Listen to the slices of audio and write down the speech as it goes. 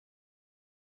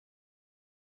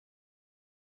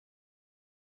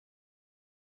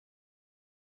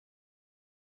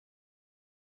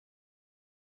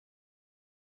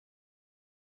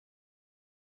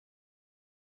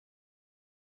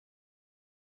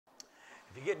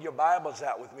If you get your Bibles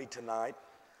out with me tonight,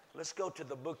 let's go to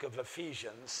the book of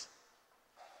Ephesians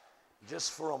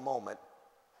just for a moment.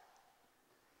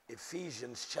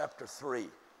 Ephesians chapter 3.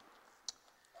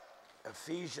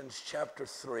 Ephesians chapter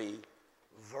 3,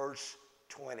 verse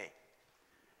 20.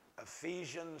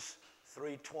 Ephesians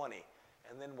 3:20.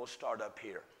 And then we'll start up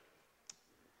here.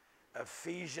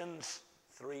 Ephesians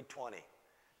 3:20.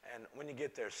 And when you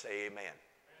get there, say amen.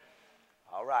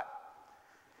 All right.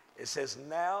 It says,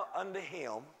 now unto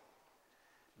him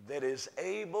that is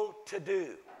able to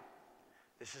do.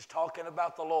 This is talking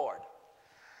about the Lord.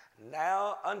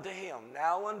 Now unto him,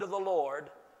 now unto the Lord,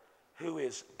 who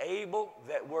is able.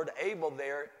 That word able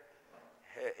there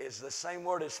is the same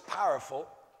word as powerful.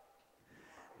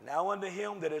 Now unto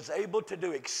him that is able to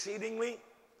do exceedingly,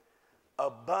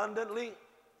 abundantly,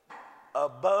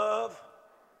 above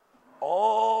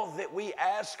all that we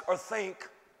ask or think.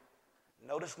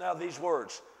 Notice now these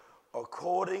words.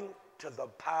 According to the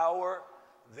power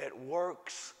that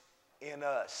works in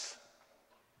us.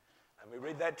 Let me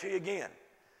read that to you again.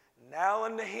 Now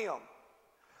unto him,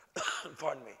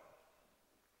 pardon me,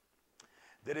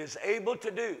 that is able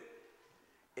to do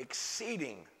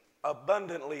exceeding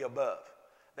abundantly above.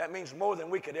 That means more than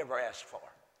we could ever ask for.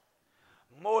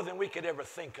 More than we could ever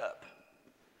think of.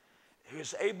 Who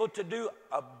is able to do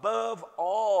above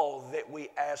all that we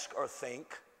ask or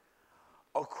think,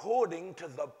 according to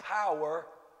the power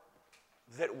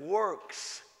that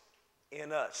works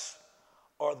in us,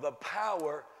 or the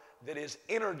power that is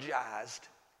energized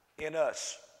in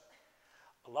us.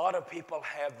 A lot of people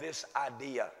have this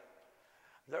idea.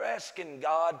 They're asking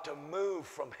God to move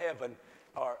from heaven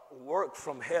or work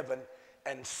from heaven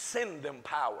and send them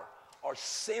power or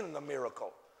send the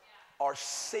miracle or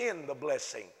send the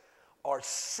blessing or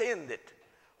send it,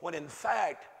 when in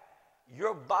fact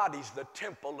your body's the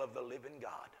temple of the living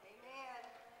God.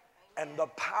 Amen. And the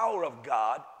power of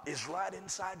God is right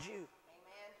inside you. Amen.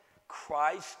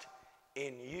 Christ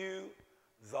in you,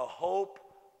 the hope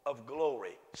of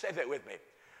glory. Say that with me.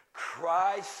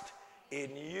 Christ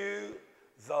in you,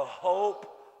 the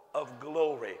hope of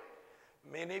glory.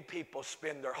 Many people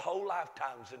spend their whole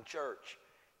lifetimes in church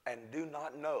and do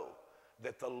not know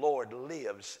that the Lord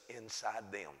lives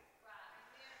inside them.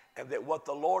 And that what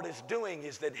the Lord is doing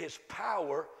is that his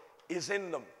power is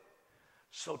in them.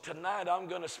 So tonight I'm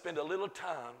going to spend a little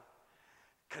time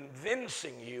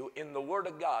convincing you in the Word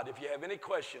of God. If you have any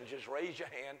questions, just raise your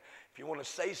hand. If you want to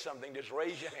say something, just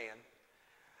raise your hand.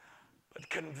 But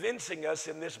convincing us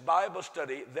in this Bible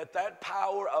study that that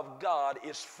power of God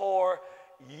is for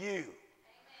you.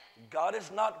 Amen. God is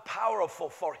not powerful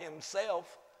for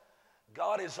himself.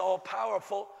 God is all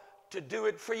powerful to do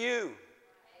it for you.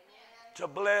 To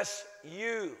bless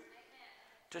you, amen.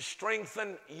 To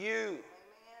strengthen you, amen.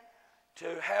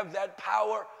 To have that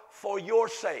power for your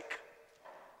sake,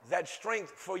 that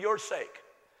strength for your sake.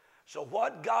 So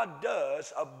what God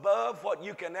does above what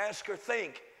you can ask or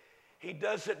think, he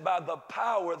does it by the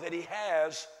power that he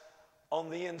has on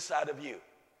the inside of you.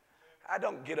 I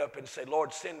don't get up and say,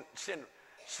 Lord,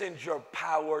 send your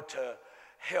power to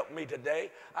help me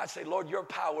today. I say, Lord, your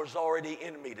power's already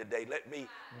in me today. Let me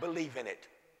believe in it.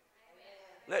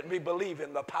 Let me believe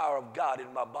in the power of God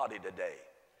in my body today.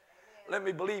 Let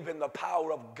me believe in the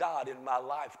power of God in my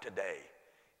life today.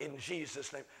 In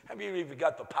Jesus' name. Have you even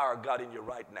got the power of God in you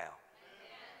right now?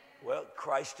 Well,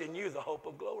 Christ in you, the hope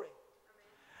of glory.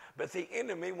 But the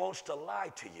enemy wants to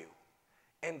lie to you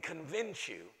and convince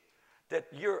you that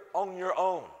you're on your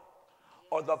own,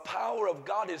 or the power of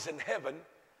God is in heaven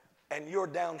and you're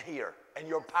down here and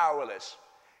you're powerless.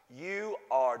 You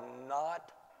are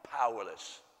not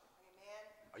powerless.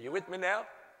 Are you with me now?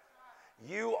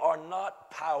 You are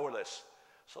not powerless.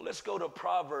 So let's go to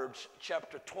Proverbs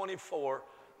chapter 24,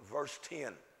 verse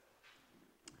 10.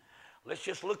 Let's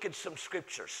just look at some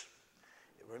scriptures.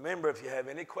 Remember, if you have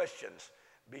any questions,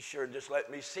 be sure and just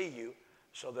let me see you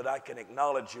so that I can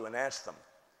acknowledge you and ask them.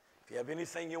 If you have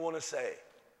anything you want to say.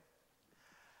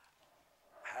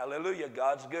 Hallelujah,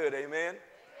 God's good, amen? Amen.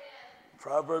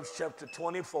 Proverbs chapter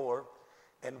 24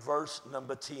 and verse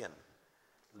number 10.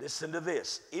 Listen to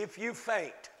this. If you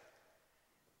faint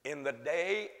in the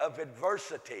day of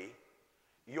adversity,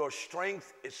 your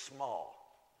strength is small.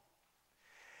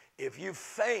 If you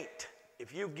faint,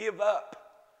 if you give up,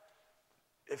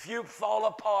 if you fall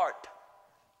apart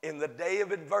in the day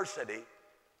of adversity,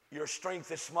 your strength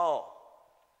is small.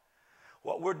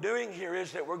 What we're doing here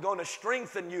is that we're going to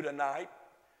strengthen you tonight,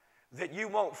 that you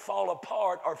won't fall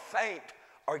apart or faint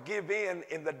or give in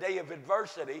the day of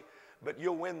adversity, but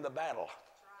you'll win the battle.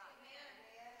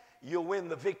 You'll win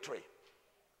the victory.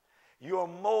 You're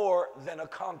more than a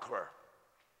conqueror.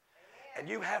 And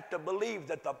you have to believe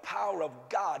that the power of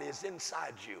God is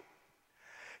inside you.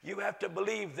 You have to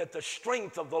believe that the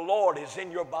strength of the Lord is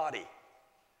in your body.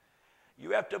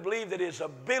 You have to believe that his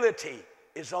ability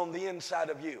is on the inside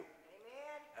of you.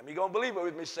 And you're going to believe it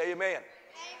with me, say amen.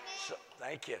 So,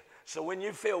 thank you. So when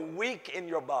you feel weak in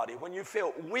your body, when you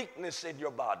feel weakness in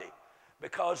your body,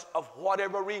 because of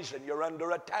whatever reason you're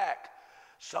under attack,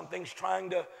 something's trying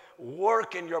to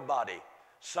work in your body,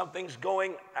 something's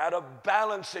going out of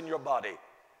balance in your body,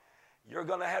 you're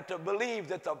going to have to believe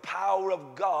that the power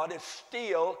of God is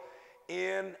still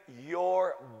in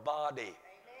your body. Amen.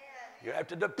 You have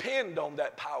to depend on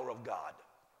that power of God.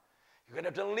 You're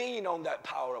going to have to lean on that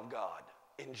power of God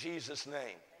in Jesus' name.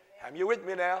 Amen. Are you with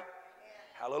me now? Amen.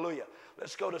 Hallelujah.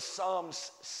 Let's go to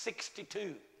Psalms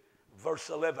 62, verse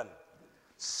 11.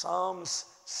 Psalms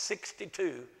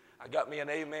 62. I got me an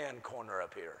amen corner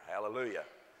up here. Hallelujah.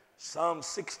 Psalm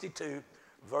 62,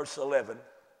 verse 11.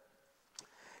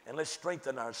 And let's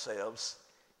strengthen ourselves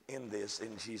in this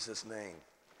in Jesus' name.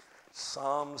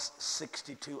 Psalms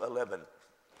 62, 11.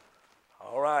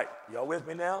 All right, y'all with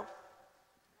me now?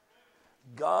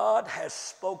 God has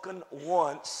spoken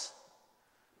once,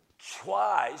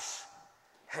 twice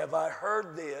have I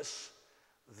heard this,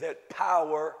 that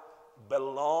power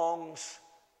belongs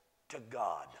to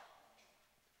God.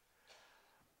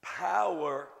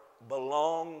 Power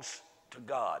belongs to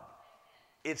God.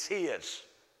 It's his.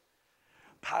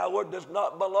 Power does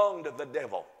not belong to the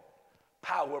devil.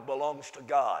 Power belongs to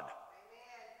God. Amen.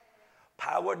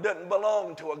 Power doesn't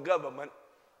belong to a government.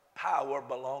 Power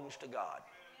belongs to God.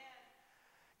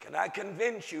 Amen. Can I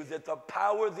convince you that the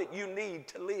power that you need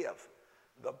to live,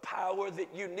 the power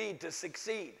that you need to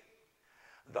succeed,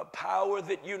 the power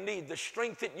that you need, the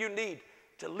strength that you need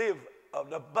to live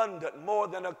an abundant, more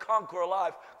than a conqueror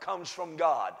life comes from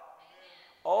God.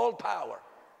 Amen.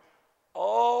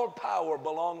 All power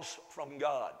belongs from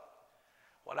God.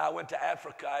 When I went to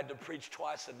Africa, I had to preach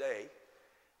twice a day,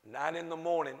 9 in the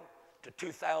morning to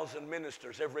 2,000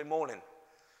 ministers every morning.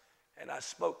 And I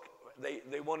spoke,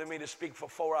 they wanted me to speak for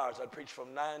 4 hours. I preached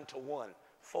from 9 to 1,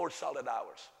 4 solid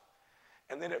hours.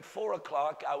 And then at 4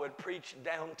 o'clock, I would preach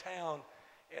downtown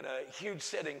in a huge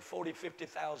setting, 40,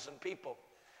 50,000 people.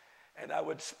 And I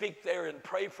would speak there and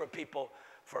pray for people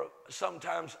for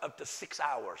sometimes up to 6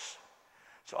 hours.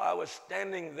 So I was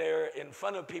standing there in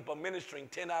front of people ministering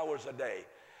 10 hours a day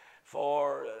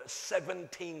for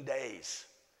 17 days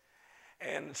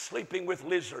and sleeping with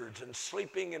lizards and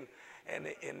sleeping in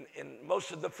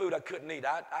most of the food I couldn't eat.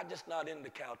 I just not into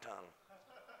cow tongue.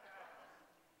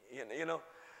 You know,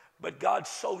 but God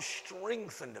so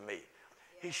strengthened me.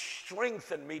 He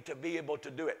strengthened me to be able to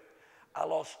do it. I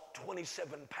lost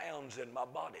 27 pounds in my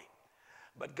body,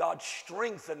 but God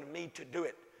strengthened me to do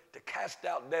it, to cast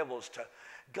out devils.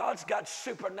 God's got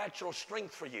supernatural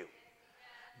strength for you.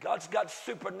 God's got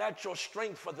supernatural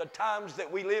strength for the times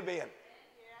that we live in.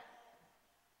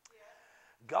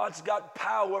 God's got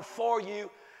power for you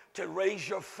to raise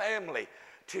your family,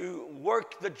 to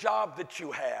work the job that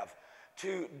you have,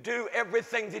 to do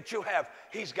everything that you have.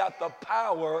 He's got the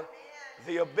power,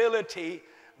 the ability,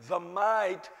 the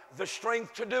might, the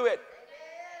strength to do it.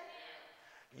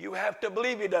 You have to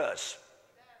believe he does.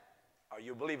 Are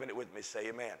you believing it with me? Say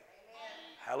amen. Amen.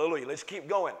 Hallelujah. Let's keep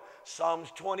going.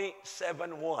 Psalms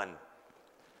 27:1.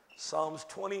 Psalms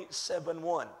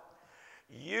 27:1.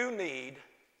 You need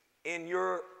in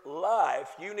your life,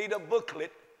 you need a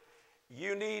booklet.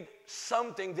 You need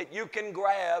something that you can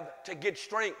grab to get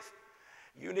strength.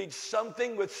 You need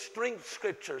something with strength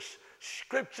scriptures.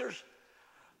 Scriptures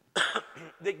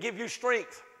that give you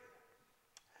strength.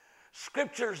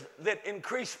 Scriptures that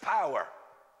increase power.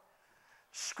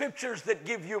 Scriptures that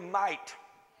give you might.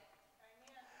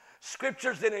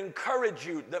 Scriptures that encourage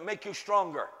you, that make you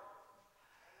stronger.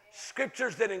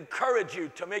 Scriptures that encourage you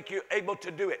to make you able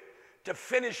to do it, to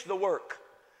finish the work,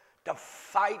 to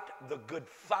fight the good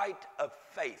fight of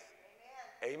faith.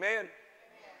 Amen. Amen.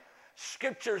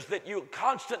 Scriptures that you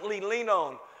constantly lean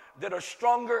on, that are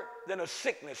stronger than a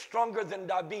sickness, stronger than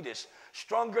diabetes,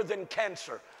 stronger than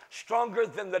cancer, stronger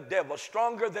than the devil,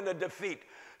 stronger than a defeat,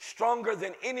 stronger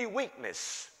than any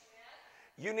weakness.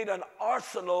 You need an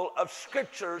arsenal of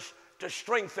scriptures to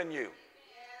strengthen you.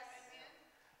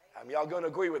 Y'all going to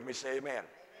agree with me? Say amen.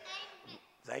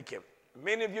 Thank you.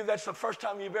 Many of you, that's the first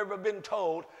time you've ever been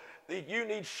told that you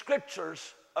need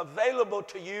scriptures available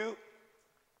to you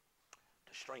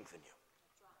to strengthen you.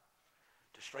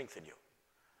 To strengthen you.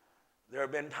 There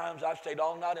have been times I've stayed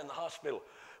all night in the hospital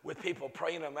with people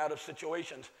praying them out of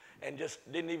situations and just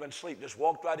didn't even sleep. Just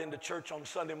walked right into church on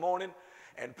Sunday morning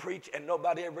and preach, and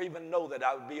nobody ever even know that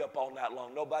I would be up all night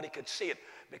long. Nobody could see it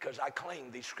because I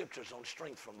claim these scriptures on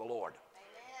strength from the Lord.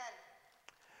 Amen.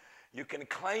 You can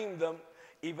claim them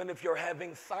even if you're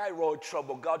having thyroid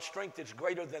trouble. God's strength is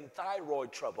greater than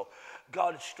thyroid trouble.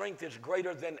 God's strength is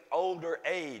greater than older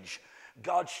age.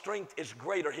 God's strength is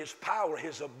greater. His power,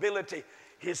 His ability,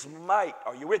 His might.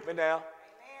 Are you with me now? Amen.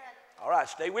 All right,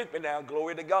 stay with me now.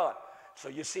 Glory to God. So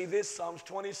you see this, Psalms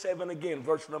 27 again,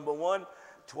 verse number 1.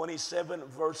 27,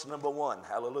 verse number 1.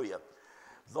 Hallelujah.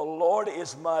 The Lord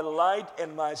is my light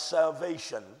and my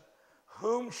salvation.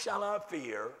 Whom shall I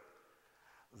fear?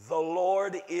 The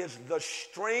Lord is the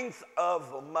strength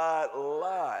of my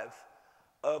life.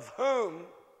 Of whom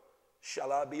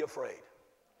shall I be afraid?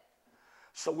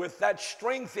 So with that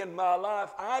strength in my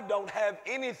life, I don't have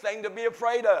anything to be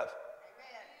afraid of.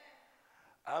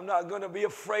 I'm not going to be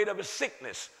afraid of a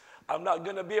sickness. I'm not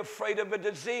going to be afraid of a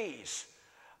disease.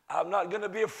 I'm not going to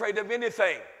be afraid of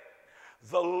anything.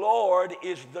 The Lord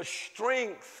is the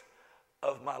strength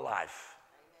of my life.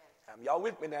 Y'all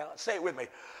with me now? Say it with me.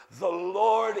 The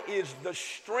Lord is the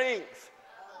strength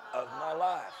of my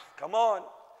life. Come on.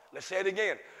 Let's say it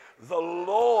again. The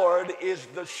Lord is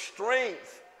the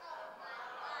strength.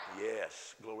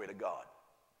 Yes, glory to God.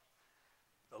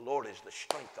 The Lord is the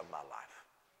strength of my life.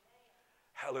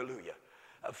 Hallelujah.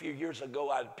 A few years ago,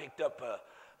 I picked up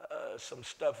some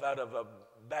stuff out of a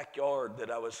backyard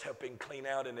that I was helping clean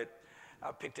out, and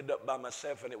I picked it up by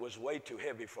myself, and it was way too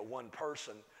heavy for one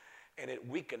person, and it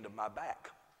weakened my back.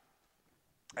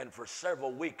 And for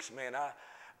several weeks, I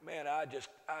was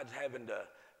having to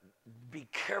be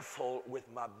careful with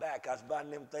my back. I was buying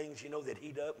them things, that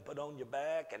heat up and put on your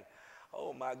back, and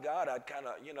oh my God, I'd kind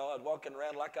of, I was walking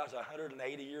around like I was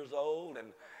 180 years old,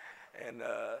 and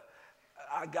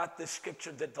I got this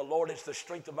scripture that the Lord is the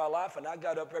strength of my life, and I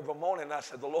got up every morning and I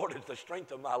said, the Lord is the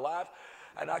strength of my life,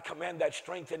 and I command that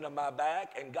strength into my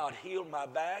back, and God healed my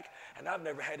back, and I've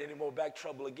never had any more back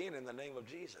trouble again in the name of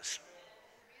Jesus.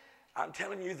 I'm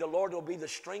telling you, the Lord will be the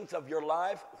strength of your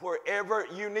life wherever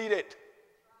you need it.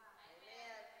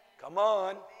 Come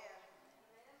on.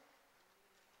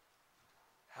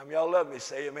 How many of y'all love me?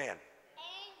 Say amen.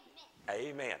 Amen.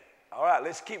 Amen. All right,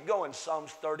 let's keep going.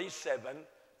 Psalms 37,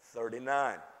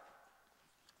 39.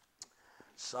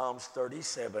 Psalms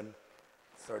 37,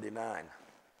 39.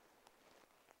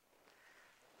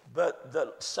 But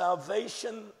the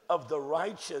salvation of the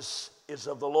righteous is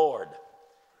of the Lord.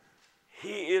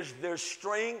 He is their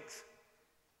strength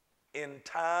in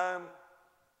time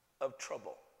of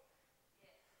trouble.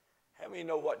 How many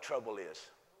know what trouble is?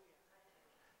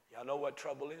 Y'all know what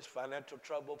trouble is? Financial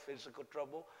trouble, physical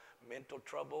trouble, mental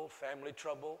trouble, family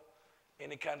trouble,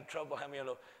 any kind of trouble. How many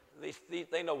know?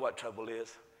 They know what trouble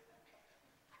is.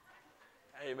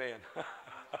 Amen.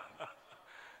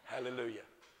 Hallelujah.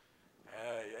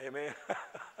 Amen.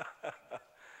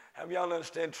 How many of y'all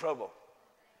understand trouble?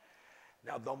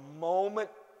 Now, the moment,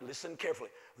 listen carefully,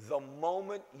 the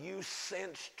moment you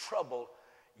sense trouble,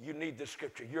 you need the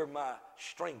scripture. You're my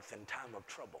strength in time of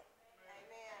trouble.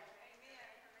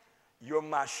 You're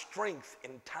my strength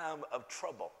in time of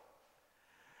trouble.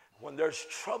 When there's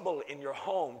trouble in your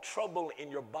home, trouble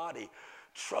in your body,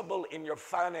 trouble in your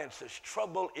finances,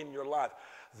 trouble in your life,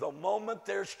 the moment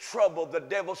there's trouble, the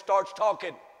devil starts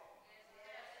talking.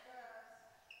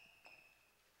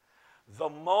 The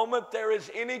moment there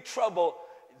is any trouble,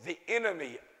 the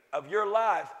enemy of your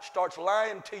life starts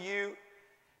lying to you,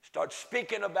 starts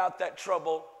speaking about that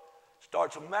trouble,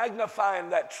 starts magnifying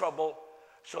that trouble,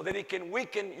 so that he can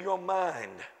weaken your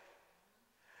mind,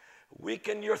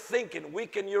 weaken your thinking,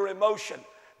 weaken your emotion.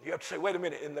 You have to say, wait a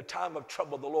minute, in the time of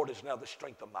trouble, the Lord is now the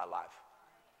strength of my life.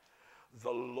 The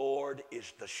Lord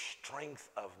is the strength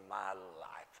of my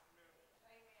life.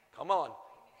 Come on.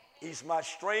 He's my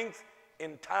strength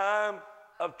in time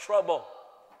of trouble.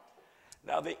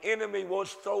 Now the enemy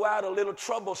wants to throw out a little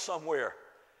trouble somewhere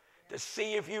to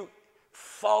see if you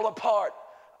fall apart.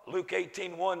 Luke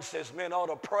 18:1 says men ought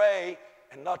to pray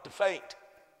and not to faint.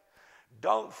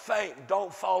 Don't faint,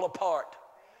 don't fall apart.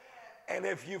 And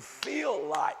if you feel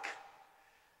like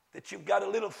that you've got a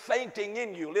little fainting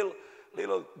in you,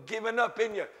 little giving up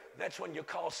in you, that's when you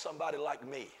call somebody like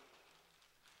me.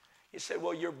 You say,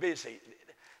 well, you're busy.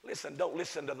 Listen, don't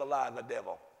listen to the lie of the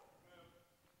devil.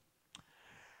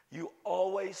 You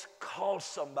always call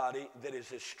somebody that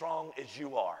is as strong as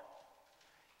you are,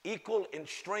 equal in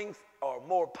strength or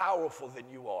more powerful than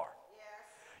you are.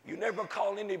 You never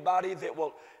call anybody that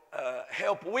will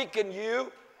help weaken you.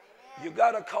 Amen. You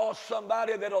got to call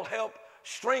somebody that will help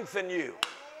strengthen you. Amen.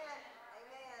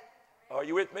 Are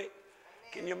you with me? Amen.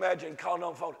 Can you imagine calling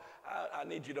on the phone? I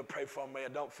need you to pray for me. I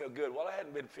don't feel good. Well, I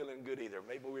hadn't been feeling good either.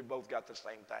 Maybe we both got the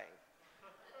same thing.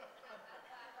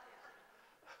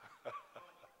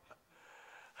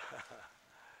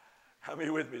 How many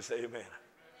with me? Say amen.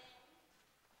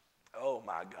 Oh,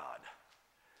 my God.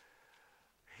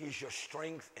 He's your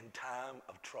strength in time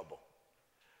of trouble.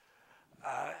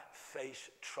 I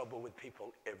face trouble with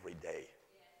people every day.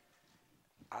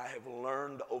 I have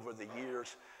learned over the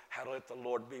years how to let the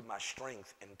Lord be my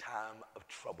strength in time of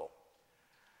trouble.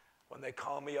 When they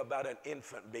call me about an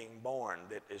infant being born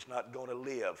that is not going to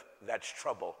live, that's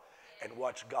trouble. And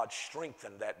watch God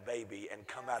strengthen that baby and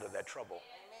come out of that trouble.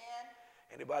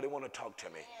 Anybody want to talk to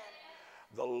me?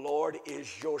 The Lord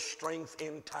is your strength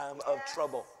in time of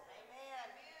trouble.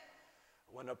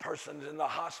 When a person's in the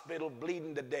hospital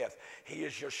bleeding to death, he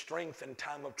is your strength in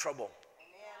time of trouble.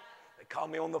 They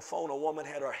called me on the phone. A woman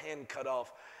had her hand cut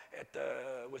off at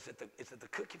the, is it the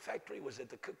cookie factory? Was it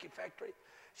the cookie factory?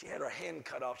 She had her hand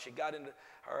cut off.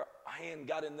 Her hand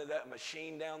got into that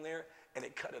machine down there, and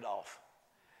it cut it off.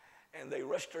 And they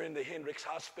rushed her into Hendricks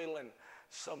Hospital, and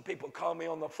some people called me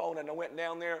on the phone, and I went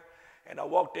down there, and I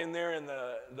walked in there, and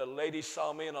the ladies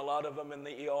saw me, and a lot of them in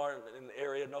the ER in the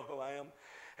area know who I am.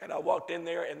 And I walked in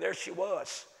there, and there she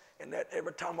was. And that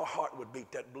every time her heart would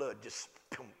beat, that blood just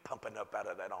pumping up out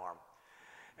of that arm.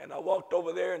 And I walked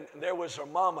over there, and there was her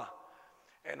mama.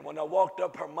 And when I walked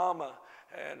up, her mama,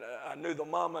 and I knew the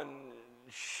mama, and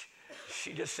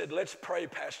she just said, "Let's pray,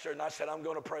 Pastor." And I said, "I'm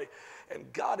going to pray."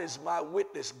 And God is my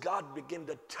witness. God began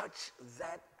to touch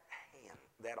that hand,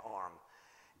 that arm,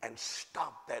 and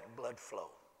stop that blood flow.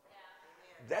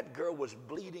 That girl was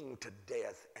bleeding to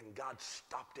death, and God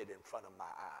stopped it in front of my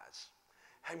eyes.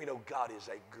 How many know God is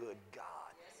a good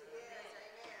God? Yes,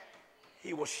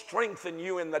 He will strengthen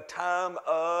you in the time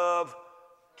of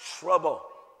trouble.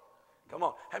 Come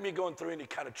on. How many going through any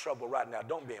kind of trouble right now?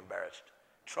 Don't be embarrassed.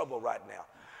 Trouble right now.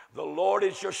 The Lord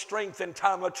is your strength in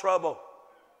time of trouble.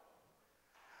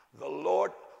 The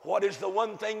Lord, what is the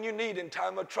one thing you need in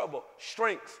time of trouble?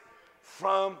 Strength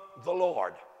from the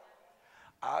Lord.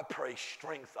 I pray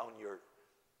strength on you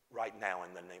right now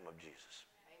in the name of Jesus.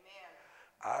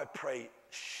 Amen. I pray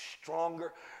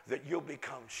stronger, that you'll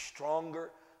become stronger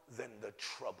than the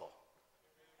trouble.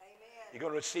 Amen. You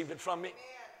going to receive it from me? Amen.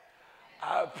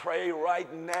 I pray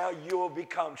right now you will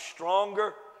become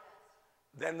stronger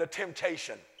than the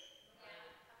temptation.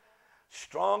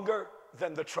 Stronger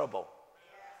than the trouble.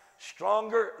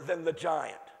 Stronger than the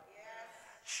giant.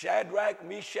 Shadrach,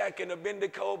 Meshach, and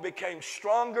Abednego became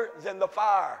stronger than the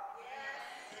fire.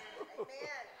 Yes. Amen.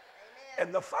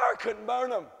 And the fire couldn't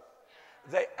burn them.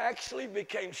 They actually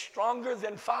became stronger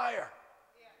than fire.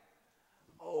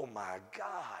 Oh my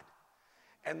God.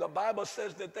 And the Bible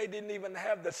says that they didn't even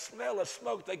have the smell of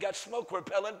smoke. They got smoke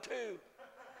repellent too.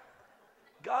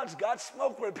 God's got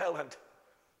smoke repellent.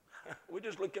 We're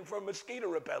just looking for mosquito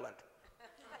repellent.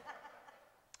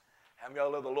 How many of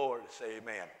y'all love the Lord? Say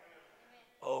amen.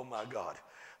 Oh my God.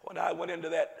 When I went into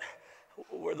that,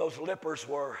 where those lepers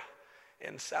were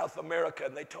in South America,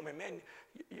 and they told me, "Man,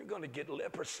 you're going to get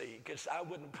leprosy," because I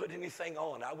wouldn't put anything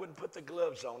on. I wouldn't put the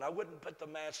gloves on. I wouldn't put the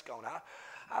mask on.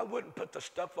 I wouldn't put the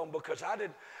stuff on because I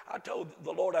told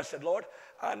the Lord, I said, "Lord,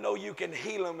 I know you can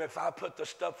heal them if I put the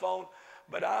stuff on,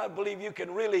 but I believe you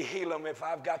can really heal them if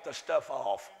I've got the stuff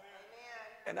off."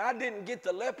 Amen. And I didn't get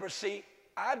the leprosy.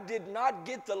 I did not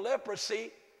get the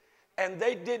leprosy. And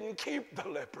they didn't keep the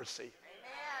leprosy. Amen.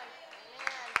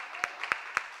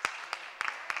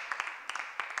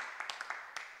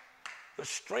 The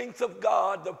strength of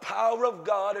God, the power of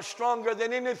God is stronger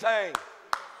than anything. Amen.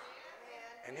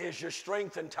 And He's your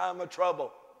strength in time of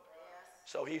trouble.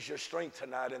 Yes. So He's your strength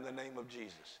tonight in the name of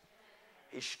Jesus.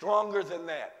 He's stronger than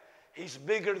that. He's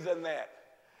bigger than that.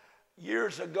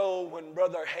 Years ago, when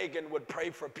Brother Hagin would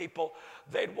pray for people,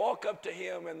 they'd walk up to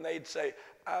him and they'd say,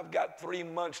 "I've got 3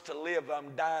 months to live.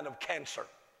 I'm dying of cancer."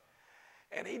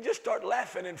 And he'd just start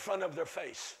laughing in front of their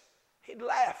face. He'd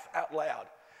laugh out loud.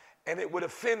 And it would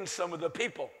offend some of the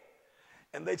people.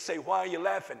 And they'd say, "Why are you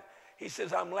laughing?" He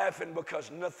says, "I'm laughing because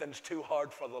nothing's too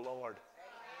hard for the Lord."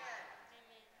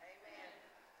 Amen.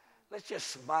 Let's just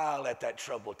smile at that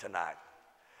trouble tonight.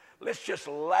 Let's just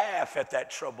laugh at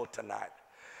that trouble tonight.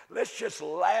 Let's just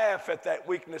laugh at that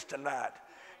weakness tonight.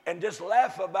 And just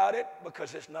laugh about it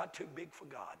because it's not too big for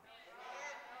God.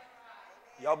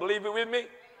 Y'all believe it with me?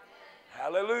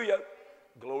 Hallelujah.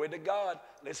 Glory to God.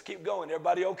 Let's keep going.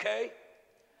 Everybody okay?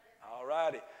 All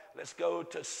righty. Let's go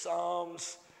to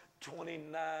Psalms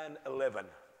 29:11.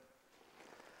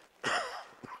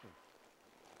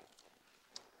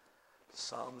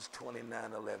 Psalms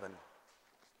 29:11.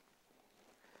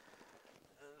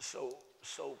 So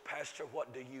So, Pastor,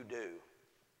 what do you do?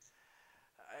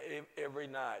 Every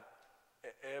night,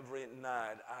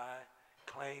 I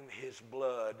claim his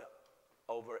blood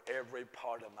over every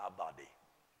part of my body.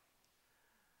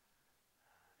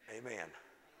 Amen.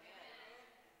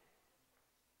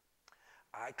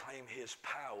 I claim his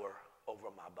power over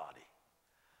my body.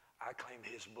 I claim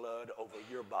his blood over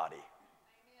your body. You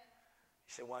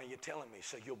say, why are you telling me?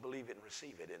 So you'll believe it and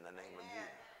receive it in the name of Jesus.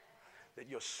 That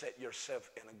you'll set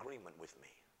yourself in agreement with me.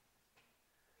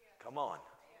 Come on.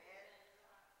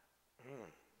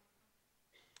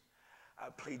 I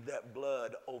plead that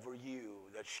blood over you,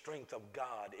 that strength of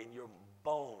God in your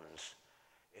bones,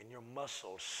 in your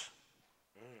muscles.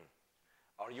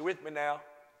 Are you with me now?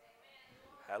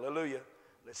 Hallelujah.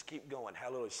 Let's keep going.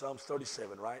 Hallelujah. Psalms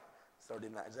 37, right?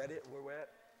 39. Is that it? Where we're at?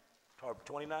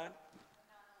 29?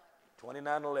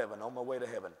 29:11. On my way to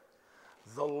heaven.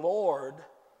 The Lord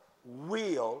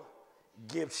will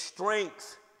give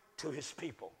strength to his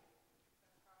people.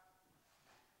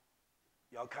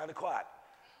 Y'all kind of quiet.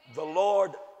 The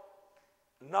Lord,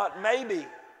 not maybe,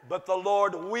 but the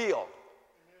Lord will.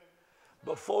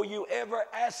 Before you ever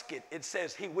ask it, it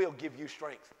says he will give you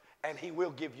strength and he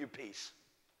will give you peace.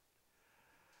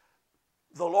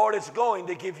 The Lord is going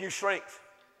to give you strength.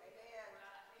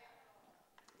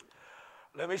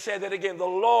 Let me say that again. The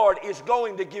Lord is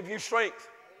going to give you strength.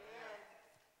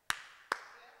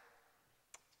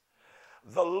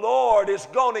 The Lord is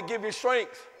going to give you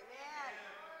strength.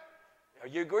 Are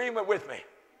you in agreement with me?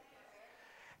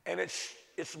 And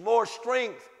it's more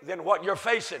strength than what you're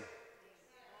facing.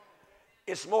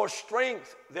 It's more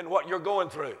strength than what you're going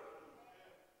through.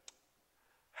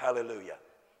 Hallelujah.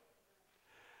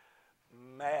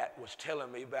 Matt was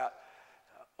telling me about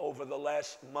over the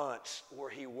last months where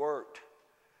he worked,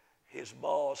 his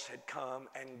boss had come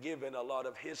and given a lot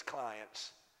of his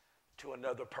clients to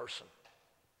another person.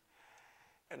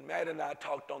 And Matt and I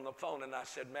talked on the phone, and I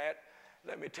said, Matt,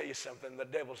 let me tell you something. The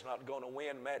devil's not going to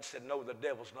win. Matt said, no, the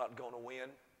devil's not going to win.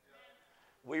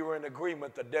 We were in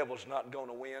agreement the devil's not going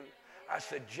to win. I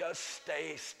said, just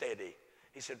stay steady.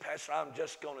 He said, Pastor, I'm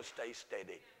just going to stay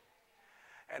steady.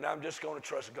 And I'm just going to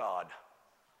trust God.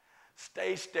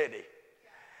 Stay steady.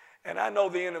 And I know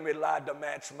the enemy lied to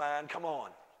Matt's mind. Come on.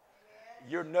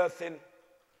 You're nothing.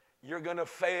 You're going to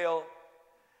fail.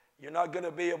 You're not going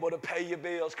to be able to pay your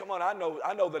bills. Come on, I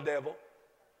know the devil.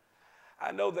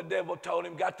 I know the devil told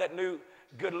him, got that new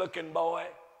good-looking boy.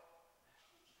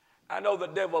 I know the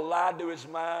devil lied to his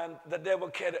mind. The devil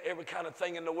cared every kind of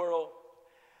thing in the world.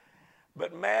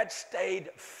 But Matt stayed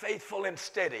faithful and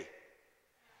steady.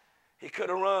 He could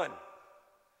have run.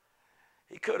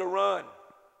 He could have run.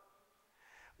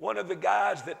 One of the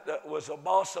guys that was a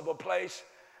boss of a place,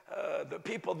 the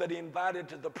people that he invited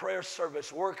to the prayer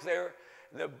service worked there.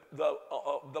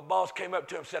 The boss came up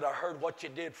to him and said, I heard what you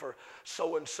did for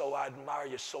so-and-so. I admire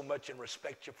you so much and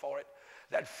respect you for it.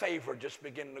 That favor just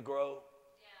began to grow.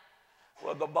 Yeah.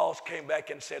 Well, the boss came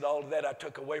back and said, all that I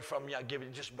took away from you, I give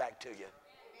it just back to you. Amen.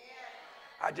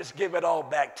 I just give it all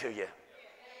back to you. Amen.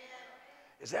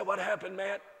 Is that what happened,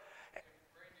 Matt?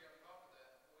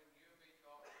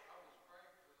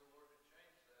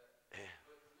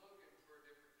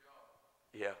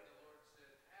 Yeah.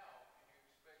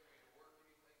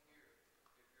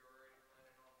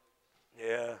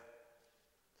 Yeah.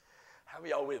 How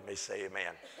many of y'all with me say amen?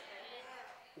 Amen?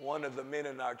 One of the men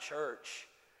in our church,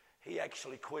 he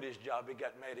actually quit his job. He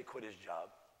got mad, he quit his job.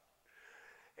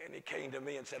 And he came to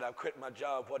me and said, I quit my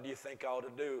job. What do you think I ought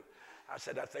to do? I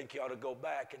said, I think you ought to go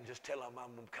back and just tell him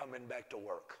I'm coming back to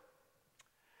work.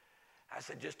 I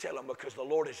said, just tell him, because the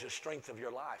Lord is the strength of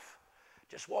your life.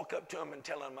 Just walk up to him and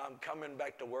tell him I'm coming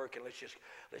back to work, and let's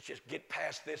just get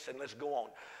past this and let's go on.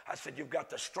 I said, you've got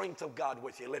the strength of God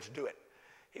with you. Let's do it.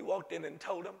 He walked in and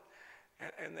told him,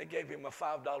 and they gave him a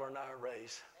 $5 an hour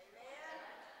raise. Amen.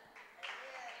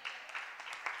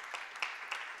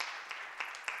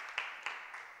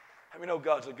 How many know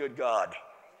God's a good God?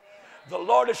 Amen. The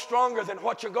Lord is stronger than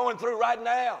what you're going through right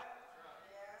now.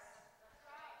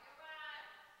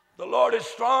 The Lord is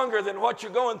stronger than what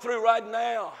you're going through right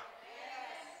now.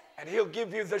 And he'll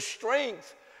give you the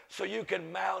strength so you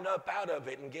can mount up out of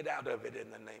it and get out of it in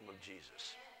the name of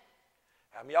Jesus.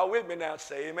 How many y'all with me now?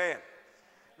 Say amen.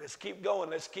 Let's keep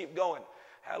going. Let's keep going.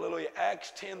 Hallelujah.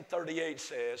 Acts 10:38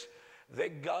 says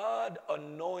that God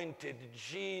anointed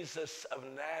Jesus of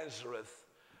Nazareth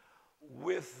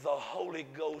with the Holy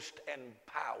Ghost and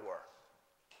power.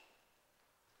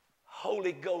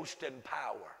 Holy Ghost and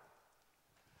power.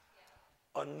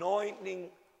 Anointing,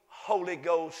 Holy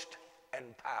Ghost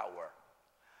and power.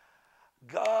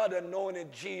 God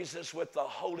anointed Jesus with the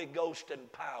Holy Ghost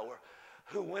and power,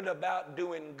 who went about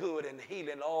doing good and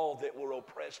healing all that were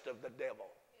oppressed of the devil.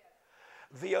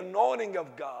 The anointing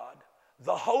of God,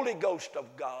 the Holy Ghost of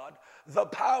God, the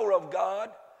power of God,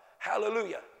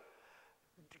 hallelujah,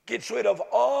 gets rid of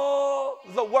all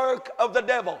the work of the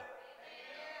devil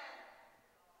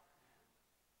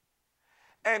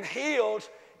and heals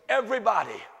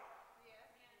everybody.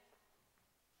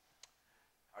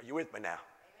 Are you with me now?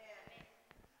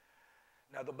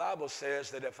 Now, the Bible says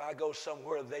that if I go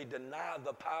somewhere they deny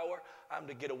the power, I'm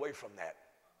to get away from that.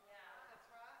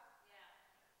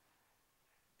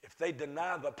 If they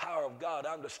deny the power of God,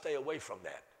 I'm to stay away from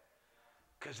that.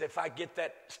 Because if I get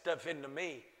that stuff into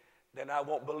me, then I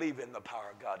won't believe in the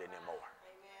power of God anymore.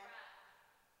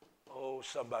 Amen. Oh,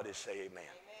 somebody say amen. Amen.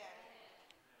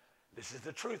 This is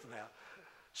the truth now.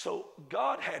 So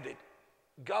God had it.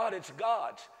 God, it's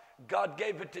God's. God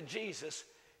gave it to Jesus.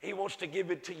 He wants to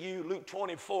give it to you. Luke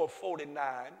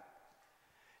 24:49.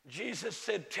 Jesus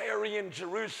said, tarry in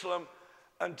Jerusalem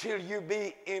until you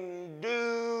be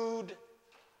endued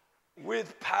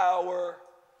with power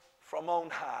from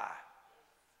on high.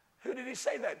 Who did he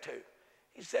say that to?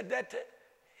 He said that to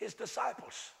his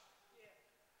disciples.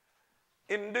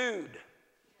 Endued.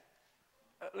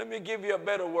 Let me give you a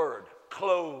better word.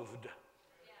 Clothed.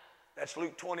 That's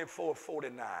Luke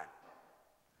 24:49.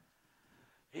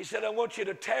 He said, I want you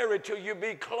to tarry till you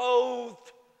be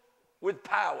clothed with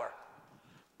power.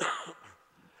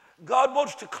 God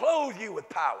wants to clothe you with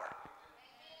power.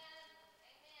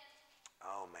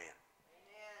 Oh, man.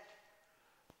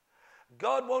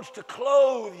 God wants to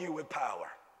clothe you with power.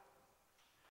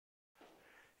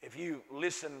 If you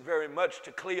listen very much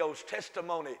to Cleo's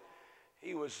testimony,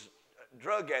 he was a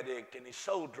drug addict and he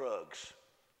sold drugs.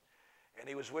 And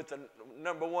he was with the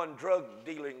 #1 drug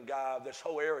dealing guy of this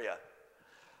whole area.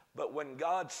 But when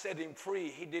God set him free,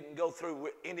 he didn't go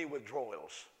through any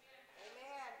withdrawals.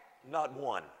 Amen. Not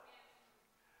one.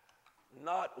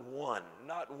 Not one.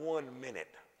 Not 1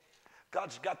 minute.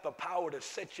 God's got the power to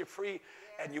set you free, yes,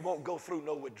 and you won't go through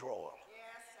no withdrawal.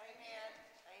 Yes, amen.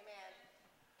 Amen.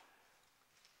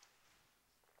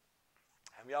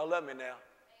 Have y'all love me now?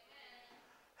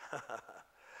 Amen.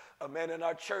 A man in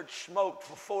our church smoked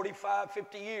for 45,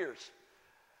 50 years.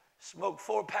 Smoked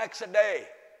 4 packs a day.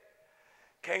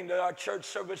 Came to our church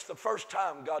service the first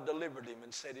time, God delivered him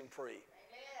and set him free. Amen.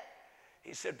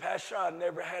 He said, Pastor, I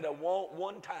never had a want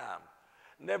one time.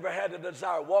 Never had a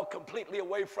desire. Walked completely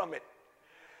away from it.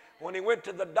 When he went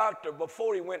to the doctor,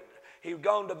 before he'd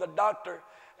gone to the doctor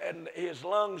and his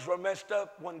lungs were messed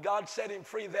up. When God set him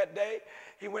free that day,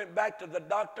 he went back to the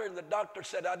doctor and the doctor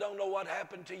said, I don't know what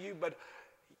happened to you, but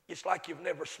it's like you've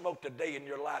never smoked a day in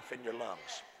your life in your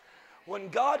lungs. When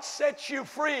God sets you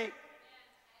free,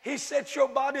 he sets your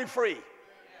body free.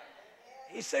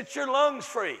 He sets your lungs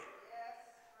free.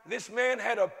 This man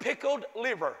had a pickled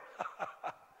liver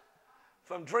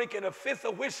from drinking a 5th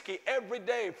of whiskey every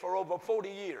day for over 40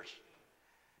 years.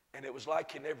 And it was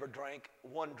like he never drank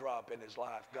 1 drop in his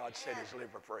life. God set his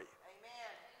liver free.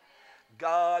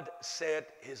 God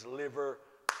set his liver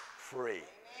free.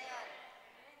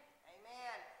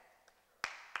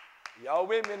 Y'all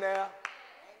with me now?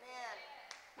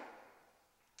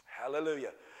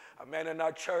 Hallelujah. A man in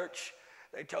our church,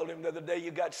 they told him the other day, you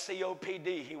got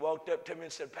COPD. He walked up to me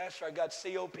and said, Pastor, I got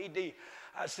COPD.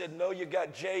 I said, no, you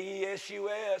got JESUS.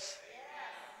 Yes.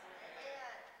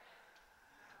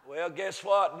 Well, guess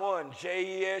what? One,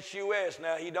 JESUS.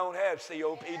 Now, he don't have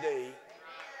COPD.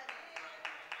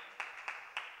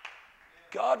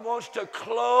 God wants to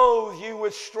clothe you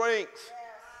with strength.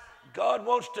 God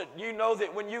wants to, you know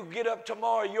that when you get up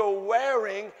tomorrow, you're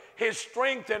wearing his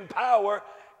strength and power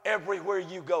everywhere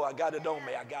you go. I got it on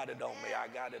me. I got it on me. I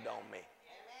got it on me.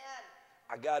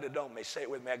 I got it on me. Say it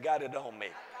with me. I got it on me.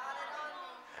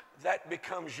 That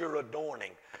becomes your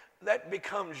adorning. That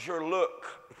becomes your look.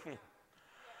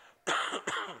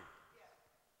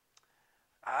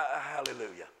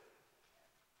 Hallelujah.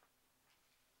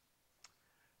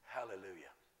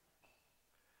 Hallelujah.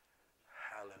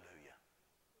 Hallelujah.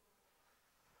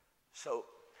 So,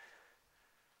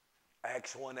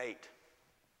 Acts 1:8.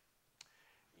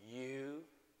 You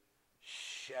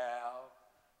shall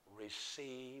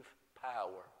receive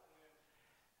power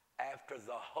after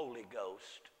the Holy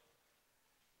Ghost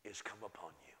is come upon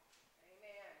you.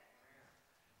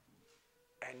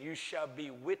 Amen. And you shall be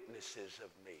witnesses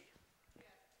of me.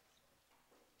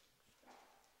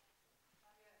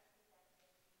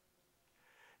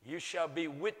 You shall be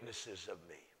witnesses of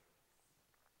me.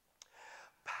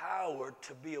 Power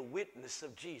to be a witness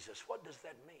of Jesus. What does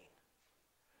that mean?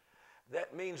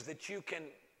 That means that you can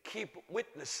keep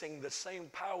witnessing the same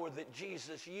power that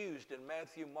Jesus used in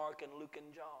Matthew, Mark, and Luke,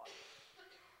 and John.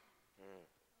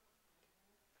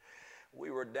 We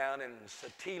were down in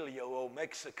Saltillo,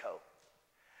 Mexico.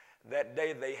 That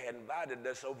day they had invited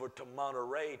us over to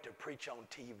Monterrey to preach on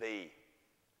TV.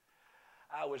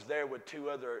 I was there with two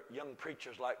other young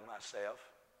preachers like myself.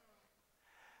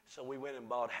 So we went and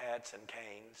bought hats and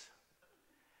canes,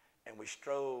 and we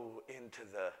strode into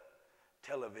the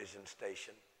television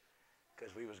station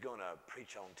because we was going to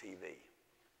preach on TV.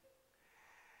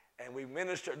 And we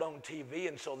ministered on TV,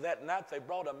 and so that night they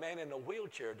brought a man in a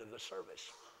wheelchair to the service.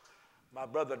 My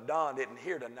brother Don didn't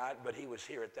hear tonight, but he was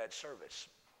here at that service.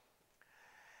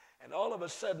 And all of a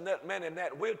sudden, that man in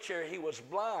that wheelchair, he was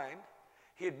blind.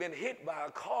 He had been hit by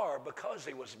a car because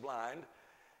he was blind,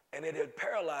 and it had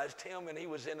paralyzed him, and he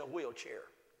was in a wheelchair.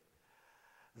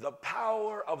 The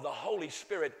power of the Holy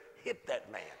Spirit hit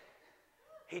that man.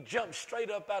 He jumped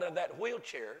straight up out of that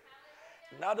wheelchair.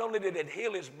 Not only did it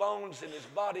heal his bones and his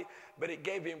body, but it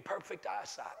gave him perfect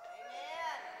eyesight.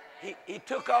 He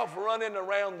took off running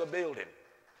around the building.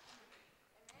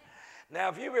 Now,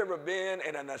 if you've ever been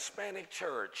in an Hispanic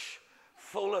church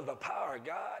full of the power of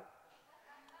God,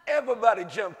 everybody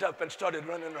jumped up and started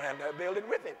running around that building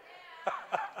with him.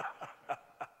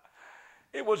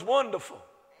 It was wonderful.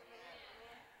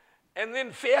 And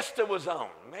then Fiesta was on.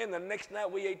 Man, the next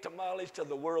night we ate tamales till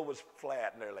the world was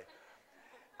flat nearly.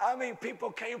 I mean,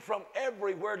 people came from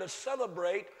everywhere to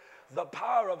celebrate the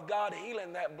power of God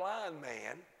healing that blind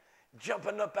man,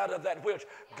 jumping up out of that wheelchair.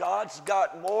 God's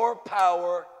got more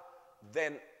power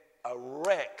than a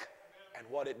wreck and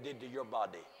what it did to your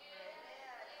body.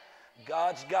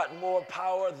 God's got more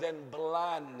power than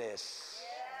blindness.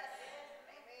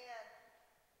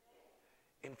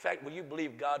 In fact, will you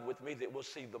believe God with me that we'll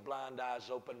see the blind eyes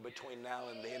open between now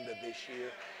and the end of this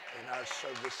year in our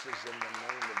services in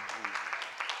the name of Jesus?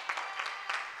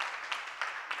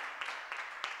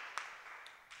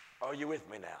 Are you with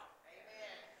me now? Amen.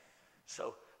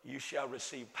 So you shall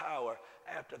receive power.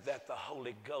 After that, the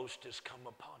Holy Ghost has come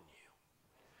upon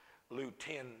you. Luke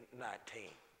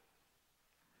 10:19.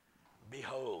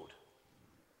 Behold,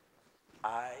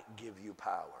 I give you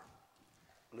power.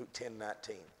 Luke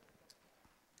 10:19.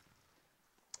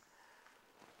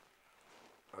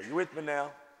 Are you with me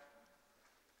now?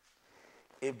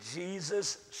 If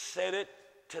Jesus said it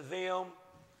to them,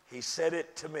 he said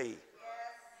it to me.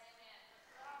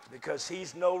 Because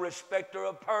he's no respecter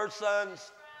of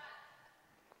persons.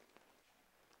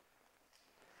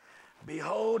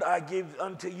 Behold, I give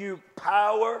unto you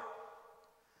power,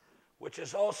 which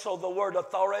is also the word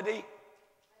authority.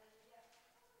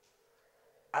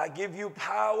 I give you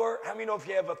power. How many know if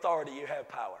you have authority, you have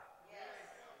power? Yes.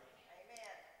 Amen.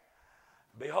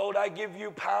 Behold, I give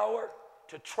you power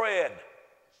to tread.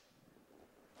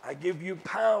 I give you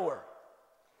power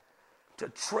to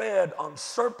tread on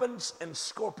serpents and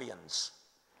scorpions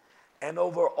and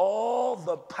over all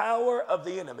the power of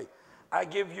the enemy. I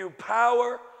give you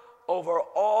power over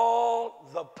all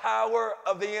the power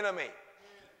of the enemy.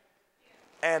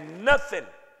 And nothing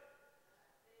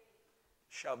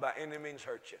shall by any means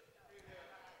hurt you.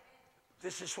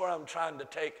 This is where I'm trying to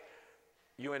take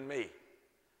you and me.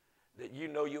 That you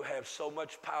know you have so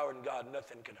much power in God,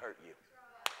 nothing can hurt you.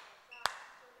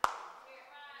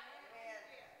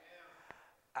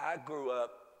 I grew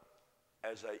up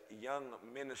as a young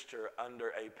minister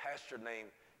under a pastor named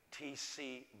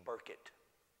T.C. Burkett.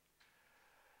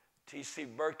 T.C.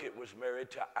 Burkett was married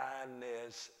to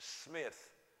Inez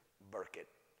Smith Burkett.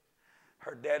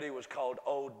 Her daddy was called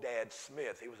Old Dad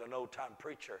Smith. He was an old-time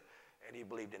preacher, and he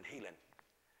believed in healing.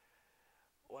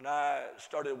 When I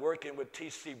started working with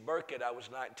T.C. Burkett, I was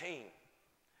 19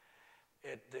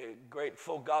 at the great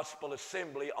Full Gospel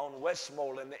Assembly on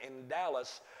Westmoreland in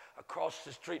Dallas, across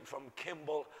the street from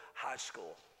Kimball High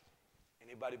School.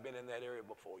 Anybody been in that area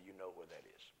before? You know where that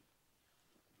is.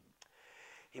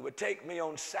 He would take me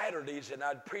on Saturdays, and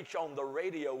I'd preach on the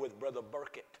radio with Brother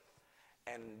Burkett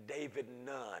and David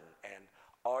Nunn and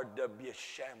R.W.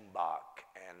 Shambach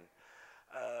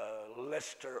and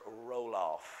Lester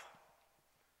Roloff.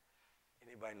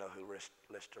 Anybody know who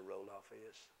Lester Roloff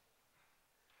is?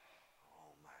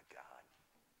 Oh, my God.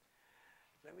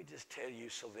 Let me just tell you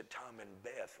so that Tom and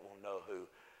Beth will know who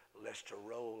Lester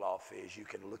Roloff is. You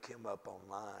can look him up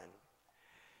online.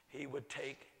 He would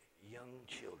take young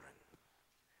children.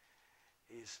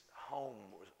 His home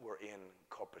were in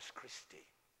Corpus Christi.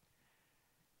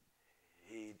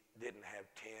 He didn't have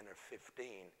 10 or 15.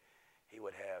 He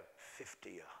would have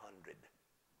 50, 100,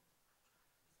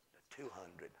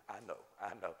 200. I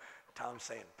know. Tom's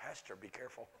saying, Pastor, be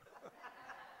careful.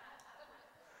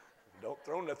 Don't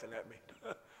throw nothing at me.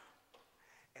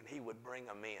 And he would bring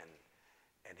them in,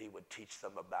 and he would teach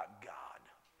them about God.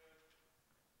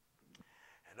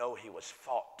 And oh, he was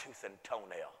fought tooth and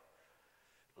toenail.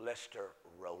 Lester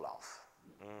Roloff.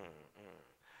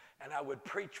 And I would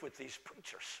preach with these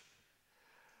preachers.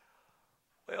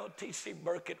 Well, T.C.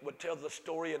 Burkett would tell the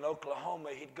story in Oklahoma.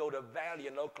 He'd go to Valley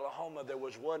in Oklahoma. There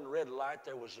was one red light.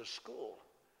 There was a school.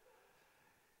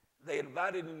 They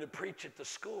invited him to preach at the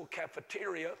school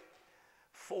cafeteria.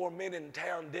 4 men in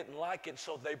town didn't like it,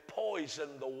 so they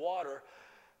poisoned the water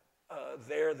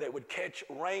there that would catch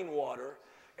rainwater,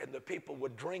 and the people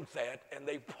would drink that, and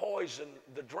they poisoned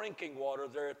the drinking water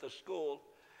there at the school.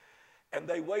 And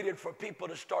they waited for people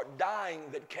to start dying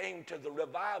that came to the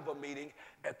revival meeting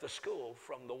at the school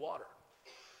from the water.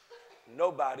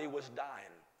 Nobody was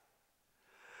dying.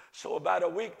 So about a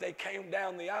week they came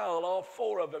down the aisle, all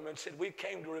 4 of them, and said, we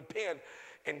came to repent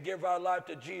and give our life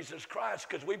to Jesus Christ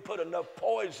because we put enough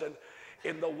poison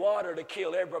in the water to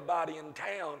kill everybody in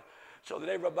town so that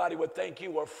everybody would think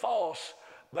you were false.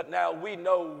 But now we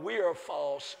know we're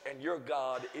false and your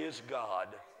God is God.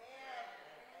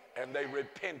 And they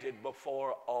repented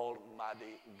before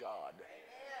Almighty God.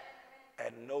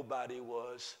 And nobody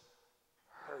was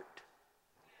hurt.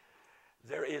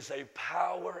 There is a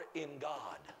power in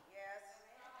God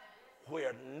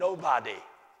where nobody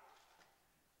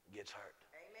gets hurt.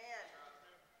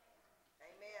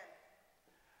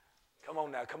 Come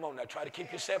on now. Try to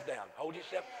keep yourself down. Hold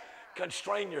yourself.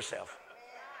 Constrain yourself.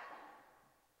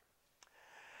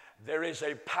 There is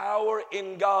a power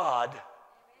in God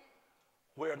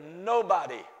where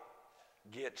nobody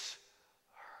gets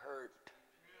hurt.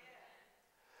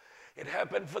 It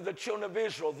happened for the children of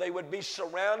Israel. They would be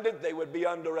surrounded. They would be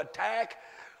under attack.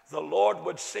 The Lord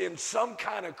would send some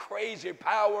kind of crazy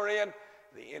power in.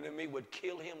 The enemy would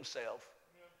kill himself,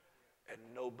 and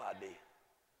nobody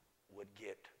would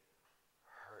get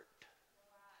hurt.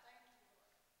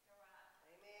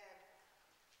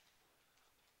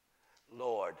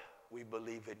 Lord, we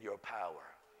believe in your power.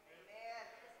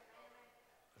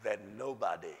 That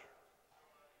nobody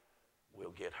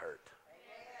will get hurt.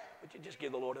 Would you just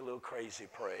give the Lord a little crazy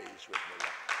praise with me?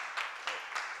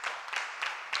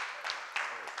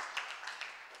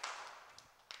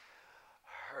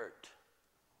 Hurt.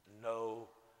 No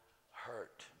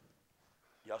hurt.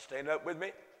 Y'all stand up with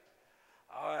me?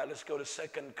 All right, let's go to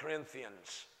 2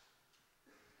 Corinthians.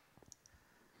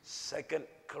 2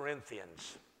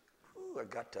 Corinthians. Ooh, I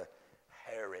got to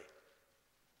hurry.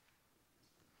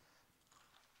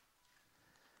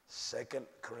 2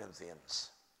 Corinthians.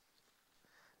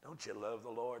 Don't you love the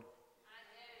Lord?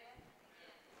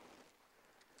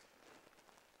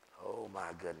 Oh my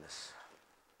goodness.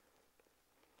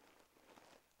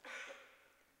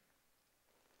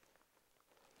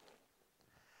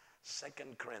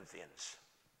 Second Corinthians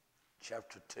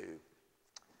chapter 2,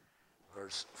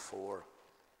 verse 4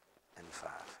 and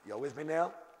 5. Y'all with me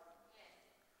now?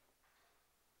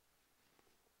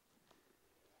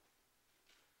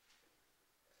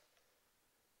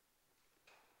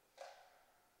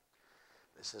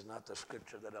 This is not the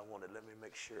scripture that I wanted. Let me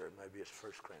make sure. Maybe it's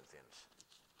 1 Corinthians.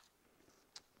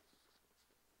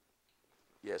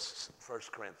 Yes, 1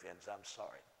 Corinthians. I'm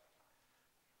sorry.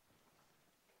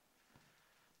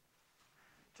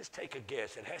 Just take a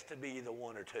guess. It has to be either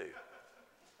 1 or 2.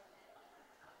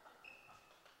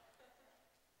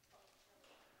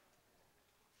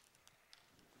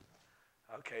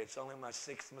 Okay, it's only my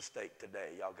 6th mistake today.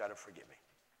 Y'all got to forgive me.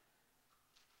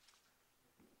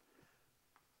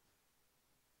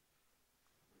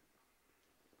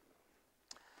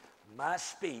 My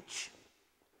speech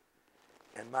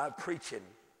and my preaching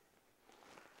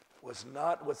was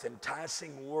not with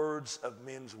enticing words of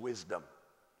men's wisdom,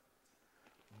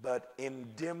 but in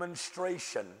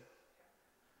demonstration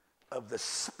of the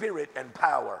Spirit and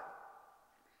power.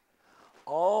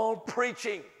 All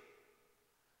preaching,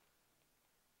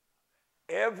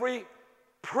 every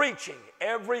preaching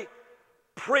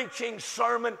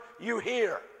sermon you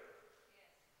hear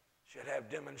should have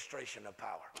demonstration of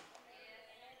power.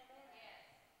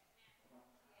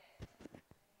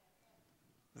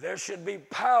 There should be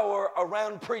power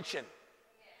around preaching.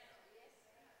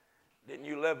 Didn't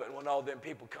you love it when all them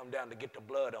people come down to get the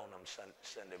blood on them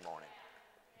Sunday morning?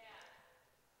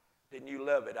 Didn't you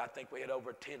love it? I think we had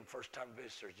over 10 first-time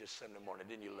visitors just Sunday morning.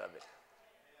 Didn't you love it?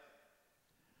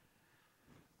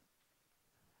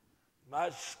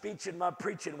 My speech and my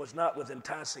preaching was not with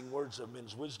enticing words of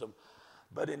men's wisdom,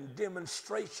 but in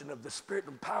demonstration of the Spirit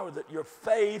and power, that your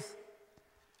faith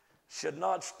should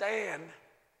not stand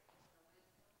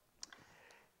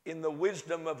in the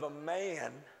wisdom of a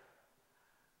man,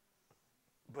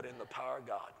 but in the power of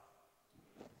God.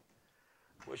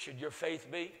 Where should your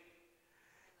faith be?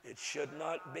 It should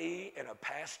not be in a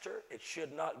pastor. It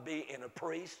should not be in a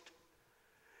priest.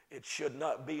 It should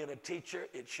not be in a teacher.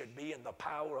 It should be in the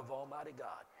power of Almighty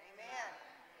God. Amen.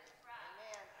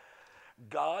 Amen.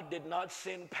 God did not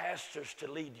send pastors to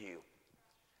lead you.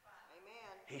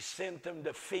 Amen. He sent them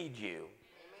to feed you. Amen.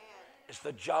 It's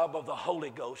the job of the Holy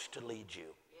Ghost to lead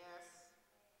you. Yes.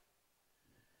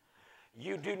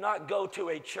 You do not go to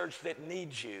a church that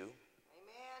needs you.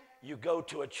 Amen. You go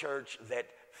to a church that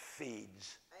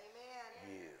feeds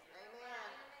Amen. you. Amen.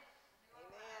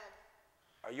 Amen.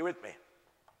 Are you with me?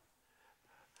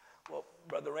 Well,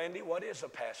 Brother Randy, what is a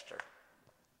pastor?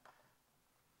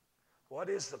 What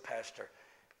is the pastor?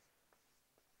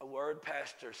 A word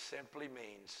pastor simply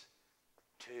means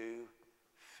to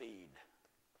feed.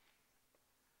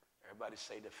 Everybody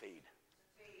say to feed.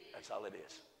 That's all it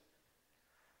is.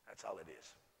 That's all it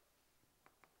is.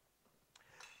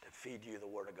 To feed you the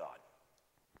Word of God.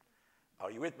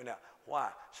 Are you with me now? Why?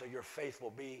 So your faith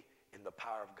will be in the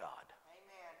power of God.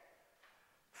 Amen.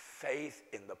 Faith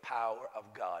in the power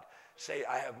of God. Say,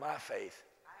 I have my faith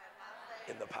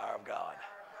in the power of God.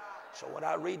 So when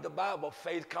I read the Bible,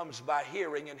 faith comes by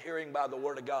hearing and hearing by the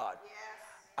Word of God. Yes.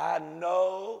 I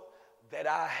know that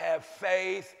I have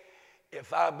faith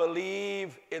if I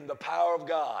believe in the power of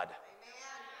God.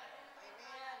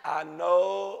 Amen. I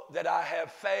know that I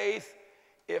have faith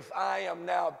if I am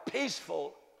now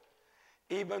peaceful.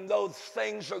 Even though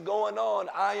things are going on,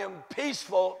 I am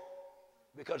peaceful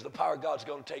because the power of God's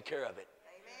going to take care of it.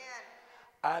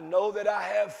 Amen. I know that I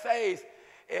have faith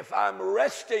if I'm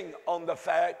resting on the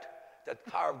fact that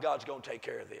the power of God's going to take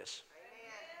care of this.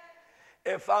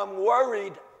 Amen. If I'm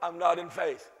worried, I'm not in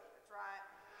faith. That's right.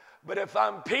 But if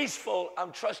I'm peaceful,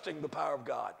 I'm trusting the power of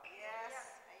God. Yes.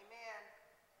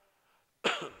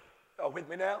 Amen. Are you with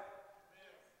me now?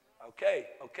 Okay.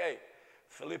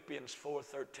 Philippians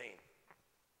 4:13.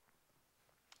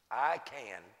 I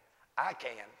can.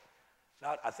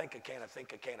 Not I think I can.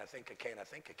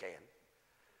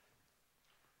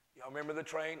 Y'all remember the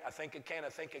train? I think I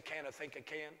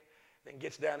can. Then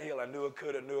gets downhill. I knew I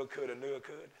could.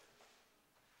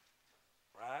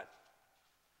 Right?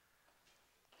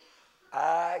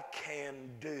 I can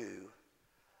do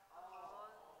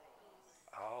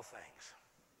all things.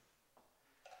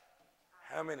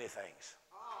 How many things?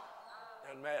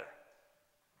 Doesn't matter.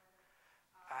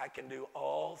 I can do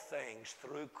all things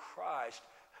through Christ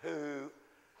who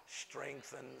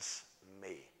strengthens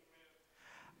me.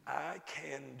 I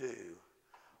can do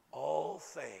all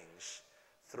things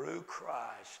through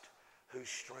Christ who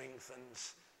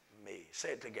strengthens me.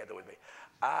 Say it together with me.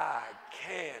 I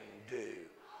can do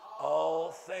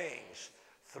all things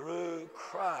through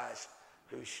Christ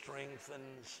who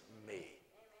strengthens me.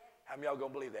 How many of y'all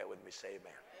going to believe that with me? Say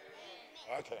amen.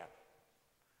 I can.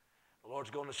 The Lord's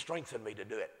going to strengthen me to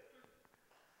do it.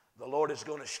 The Lord is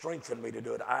going to strengthen me to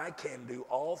do it. I can do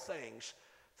all things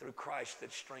through Christ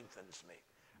that strengthens me.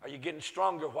 Are you getting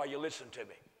stronger while you listen to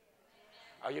me?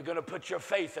 Are you going to put your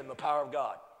faith in the power of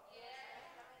God?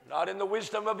 Not in the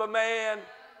wisdom of a man.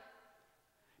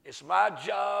 It's my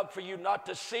job for you not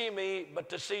to see me, but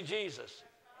to see Jesus.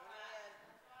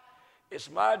 It's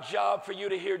my job for you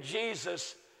to hear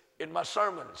Jesus in my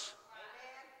sermons.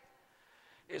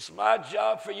 It's my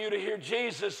job for you to hear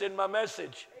Jesus in my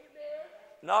message.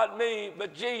 Not me,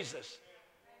 but Jesus.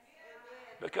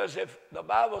 Because if the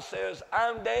Bible says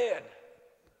I'm dead,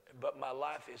 but my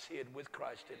life is hid with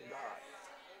Christ in God,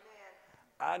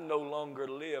 I no longer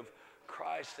live.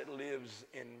 Christ that lives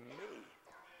in me.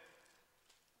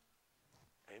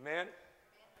 Amen?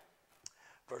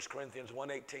 1 Corinthians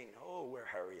 1:18. Oh, we're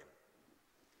hurrying.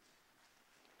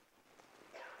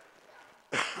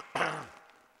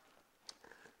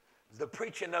 The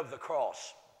preaching of the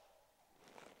cross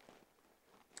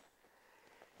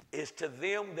is to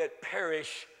them that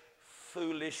perish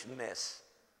foolishness.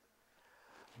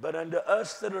 But unto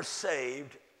us that are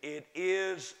saved, it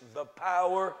is the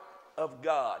power of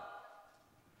God.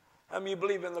 How many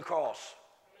believe in the cross?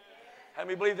 How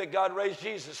many believe that God raised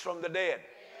Jesus from the dead?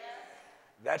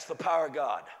 That's the power of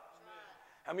God.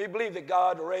 How many believe that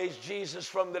God raised Jesus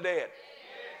from the dead?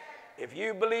 If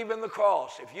you believe in the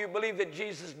cross, if you believe that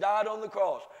Jesus died on the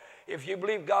cross, if you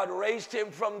believe God raised him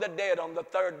from the dead on the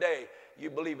third day, you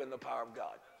believe in the power of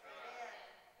God.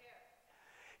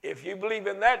 If you believe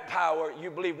in that power,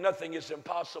 you believe nothing is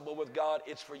impossible with God.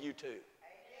 It's for you too.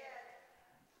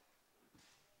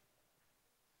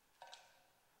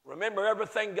 Remember,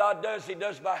 everything God does, he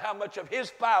does by how much of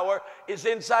his power is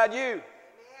inside you. Amen.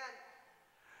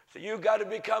 So you've got to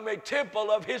become a temple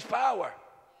of his power.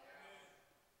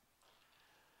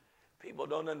 People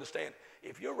don't understand.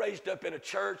 If you're raised up in a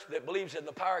church that believes in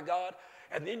the power of God,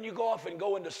 and then you go off and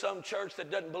go into some church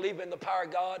that doesn't believe in the power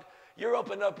of God, you're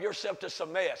opening up yourself to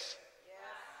some mess.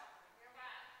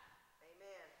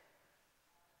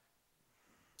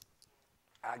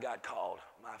 I got called.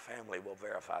 My family will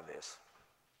verify this.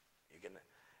 You can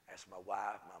ask my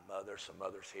wife, my mother, some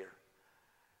others here.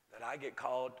 That I get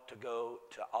called to go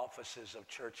to offices of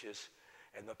churches,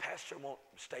 and the pastor won't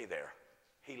stay there.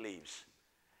 He leaves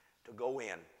to go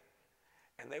in.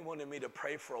 And they wanted me to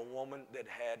pray for a woman that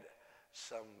had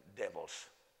some devils.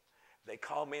 They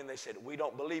called me and they said, we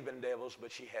don't believe in devils,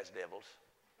 but she has devils.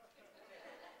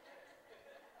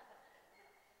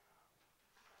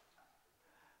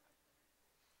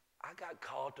 I got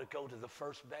called to go to the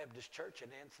First Baptist Church in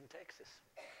Anson, Texas.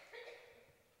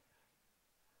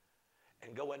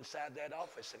 And go inside that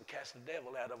office and cast the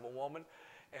devil out of a woman,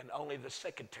 and only the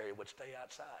secretary would stay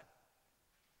outside.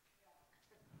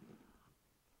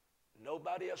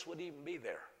 Nobody else would even be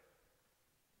there.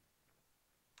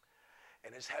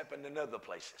 And it's happened in other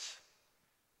places.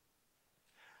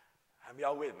 How many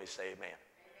y'all with me? Say amen.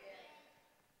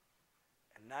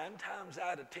 And 9 times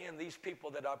out of 10, these people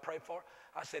that I pray for,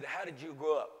 I said, how did you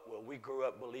grow up? Well, we grew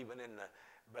up believing in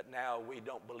but now we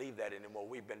don't believe that anymore.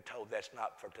 We've been told that's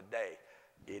not for today.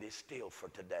 It is still for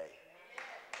today.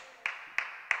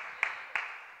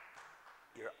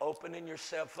 You're opening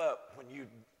yourself up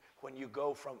when you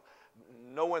go from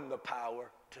knowing the power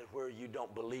to where you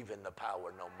don't believe in the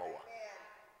power no more.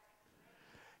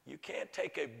 You can't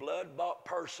take a blood-bought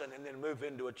person and then move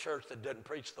into a church that doesn't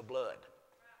preach the blood.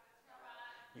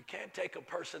 You can't take a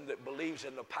person that believes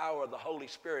in the power of the Holy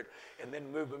Spirit and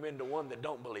then move them into one that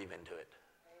don't believe into it.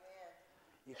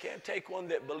 You can't take one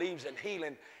that believes in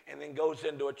healing and then goes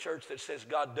into a church that says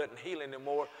God doesn't heal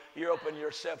anymore. You're opening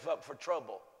yourself up for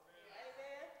trouble.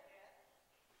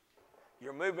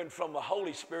 You're moving from a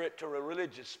Holy Spirit to a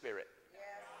religious spirit.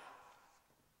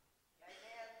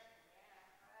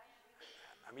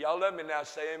 Y'all love me now,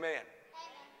 say amen.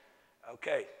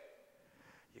 Okay.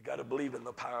 You got to believe in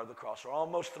the power of the cross. We're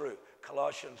almost through.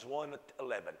 Colossians 1:11.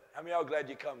 How many of y'all glad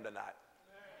you come tonight?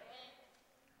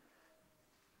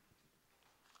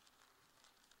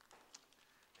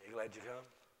 Are you glad you come?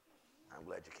 I'm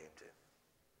glad you came too.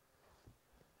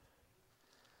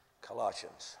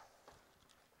 Colossians.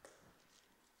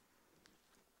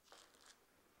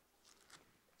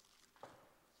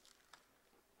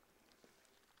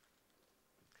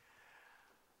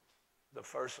 The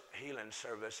first healing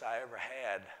service I ever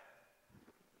had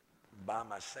by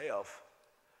myself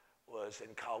was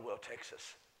in Caldwell,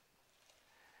 Texas.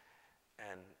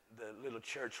 And the little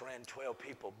church ran 12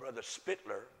 people. Brother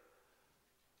Spittler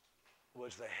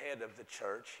was the head of the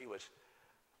church. He was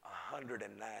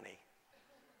 190.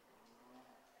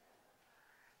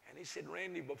 And he said,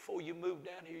 Randy, before you move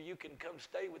down here, you can come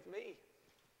stay with me.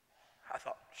 I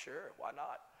thought, sure, why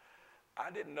not?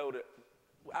 I didn't know that.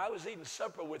 I was eating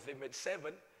supper with him at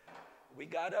 7. We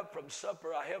got up from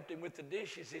supper. I helped him with the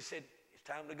dishes. He said, it's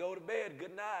time to go to bed.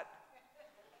 Good night.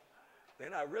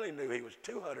 Then I really knew he was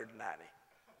 290.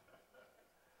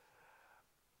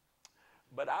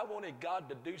 But I wanted God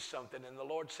to do something, and the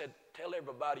Lord said, tell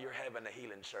everybody you're having a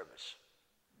healing service.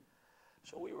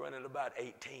 So we were running about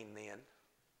 18 then.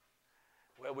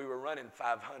 Well, we were running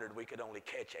 500. We could only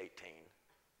catch 18.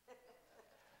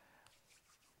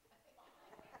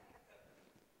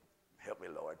 Help me,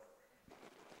 Lord.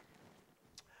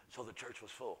 So the church was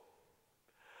full.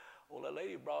 Well, a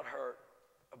lady brought her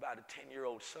about a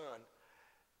 10-year-old son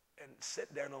and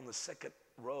sat down on the second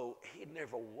row. He'd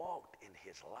never walked in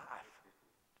his life.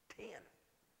 10.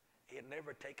 He had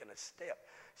never taken a step.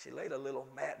 She laid a little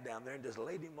mat down there and just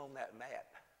laid him on that mat.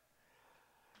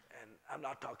 And I'm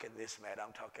not talking this mat.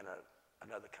 I'm talking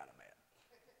another kind of mat.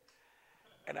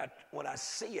 And when I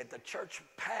see it, the church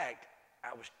packed.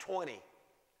 I was 20.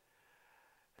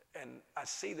 And I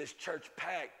see this church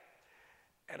packed,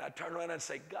 and I turn around and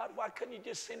say, God, why couldn't you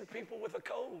just send people with a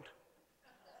cold?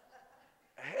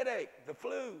 A headache, the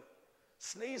flu,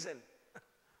 sneezing.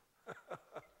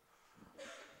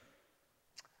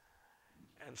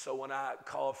 And so when I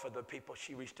called for the people,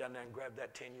 she reached down there and grabbed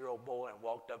that 10-year-old boy and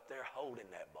walked up there holding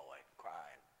that boy,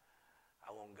 crying.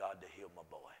 I want God to heal my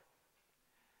boy.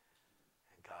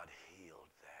 And God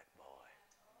healed that boy.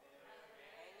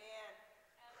 Amen.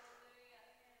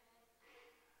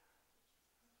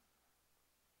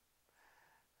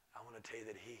 I want to tell you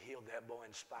that he healed that boy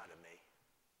in spite of me.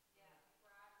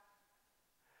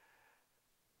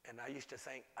 And I used to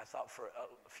think, I thought for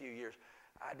a few years,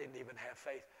 I didn't even have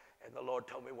faith. And the Lord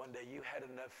told me one day, you had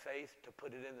enough faith to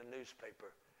put it in the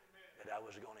newspaper that I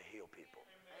was going to heal people.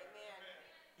 Amen.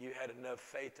 You had enough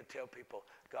faith to tell people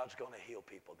God's going to heal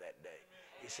people that day.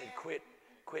 He said, quit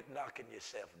knocking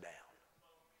yourself down.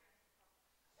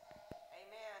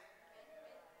 Amen.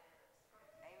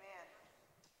 Amen.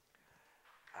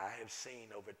 I have seen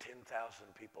over 10,000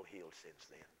 people healed since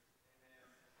then.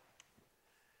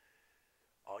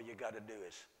 All you got to do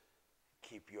is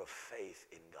keep your faith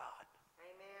in God.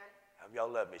 Amen. Have y'all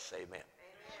let me say amen? Amen.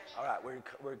 All right,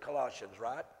 we're in Colossians,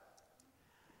 right?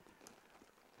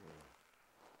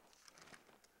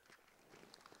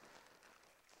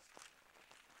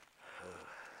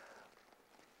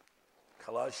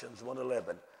 Colossians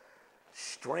 1:11.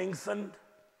 Strengthened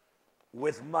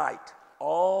with might,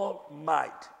 all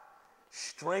might.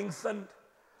 Strengthened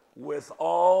with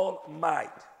all might.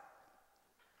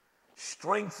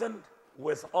 Strengthened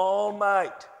with all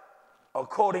might,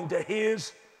 according to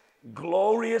his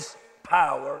glorious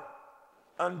power,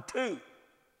 unto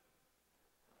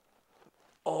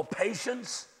all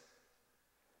patience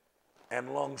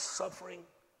and long suffering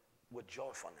with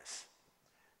joyfulness.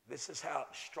 This is how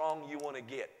strong you want to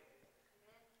get.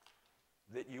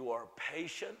 That you are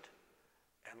patient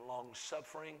and long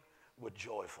suffering with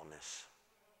joyfulness.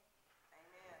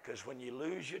 Because when you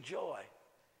lose your joy,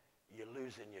 you're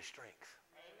losing your strength.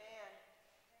 Amen.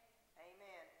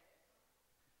 Amen.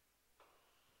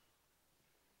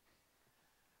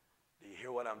 Do you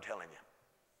hear what I'm telling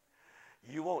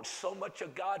you? You want so much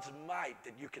of God's might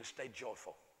that you can stay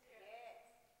joyful.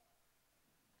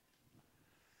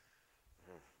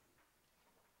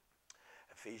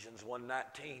 Ephesians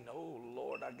 1:19. Oh,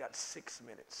 Lord, I got 6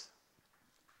 minutes.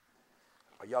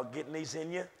 Are y'all getting these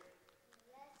in you? Yes.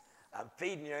 I'm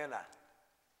feeding you, ain't I?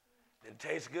 Did it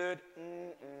taste good?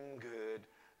 Good.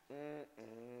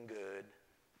 Good.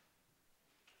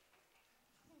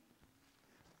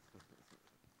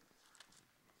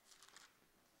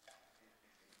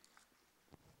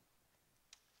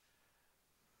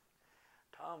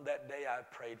 Tom, that day I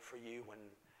prayed for you when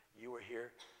you were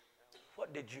here,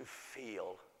 what did you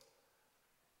feel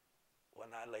when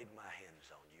I laid my hands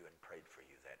on you and prayed for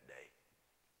you that day?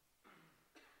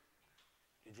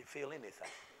 Did you feel anything?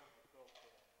 I felt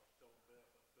death.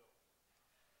 I felt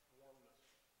warmness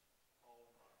all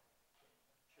in my chest,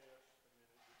 and then it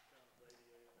just kind of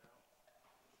radiated out to my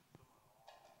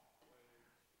arms,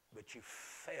 legs. But you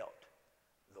felt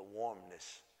the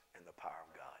warmness and the power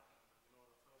of God. You know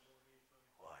what I felt more than anything?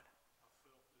 What? I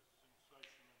felt this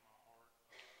sensation in my heart of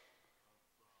like a,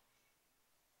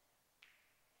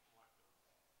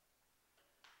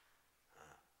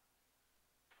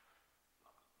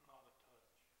 not a touch,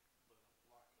 but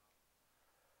like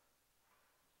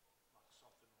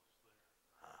something was there.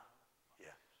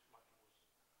 Yeah. Like it was.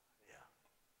 Yeah.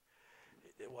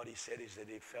 What he said is that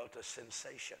he felt a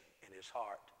sensation in his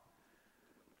heart,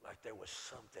 like there was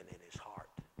something in his heart.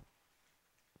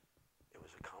 It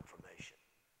was a confirmation,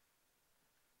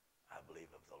 I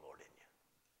believe, of the Lord in you.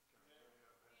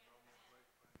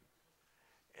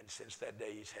 And since that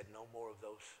day, he's had no more of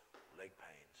those leg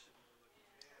pains.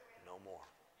 No more.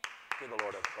 Give the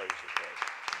Lord a praise and praise.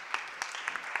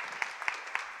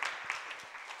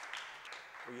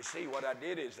 Well, you see, what I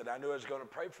did is that I knew I was going to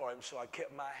pray for him, so I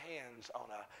kept my hands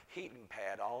on a heating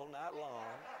pad all night long.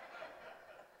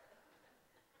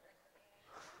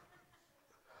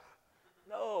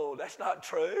 No, that's not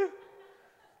true.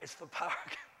 It's the power.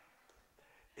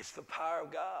 It's the power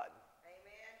of God.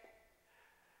 Amen.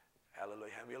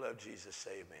 Hallelujah. How many love Jesus?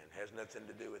 Say amen. It has nothing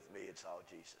to do with me. It's all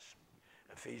Jesus.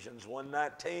 Ephesians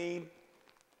 1:19.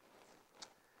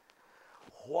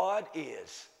 What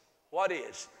is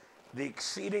the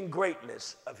exceeding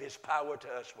greatness of his power to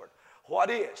usward? What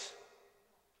is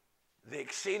the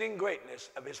exceeding greatness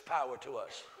of his power to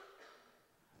us?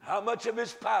 How much of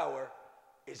his power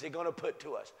is he going to put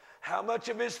to us? How much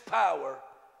of his power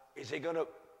is he going to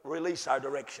release our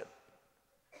direction?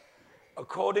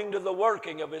 According to the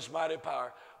working of his mighty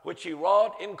power, which he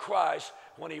wrought in Christ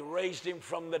when he raised him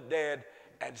from the dead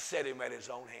and set him at his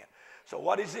own hand. So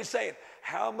what is he saying?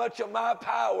 How much of my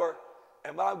power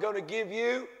am I going to give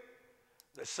you?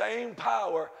 The same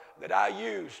power that I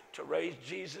used to raise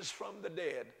Jesus from the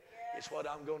dead is what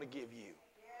I'm going to give you.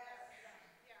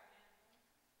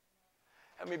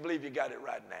 How many believe you got it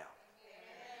right now?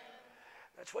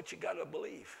 That's what you got to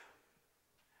believe.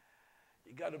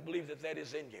 You got to believe that that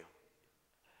is in you.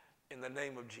 In the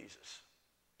name of Jesus.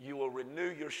 You will renew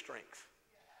your strength.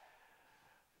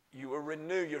 You will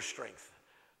renew your strength.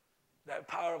 That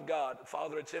power of God,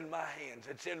 Father, it's in my hands.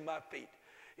 It's in my feet.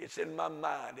 It's in my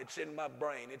mind. It's in my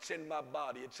brain. It's in my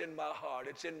body. It's in my heart.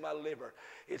 It's in my liver.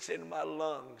 It's in my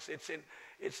lungs.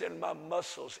 It's in my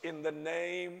muscles. In the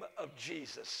name of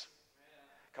Jesus.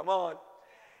 Come on.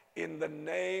 In the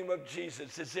name of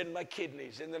Jesus. It's in my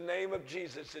kidneys. In the name of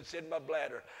Jesus. It's in my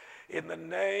bladder. In the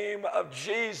name of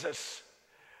Jesus.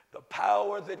 The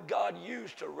power that God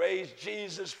used to raise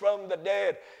Jesus from the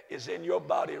dead is in your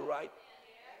body right.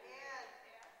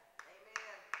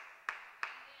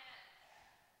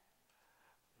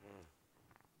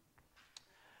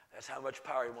 That's how much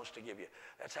power he wants to give you.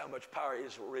 That's how much power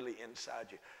is really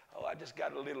inside you. Oh, I just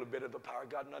got a little bit of the power.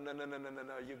 God, no.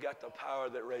 You got the power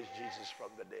that raised Jesus from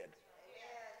the dead.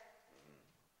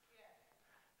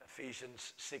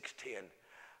 Ephesians 6:10.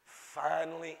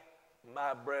 Finally,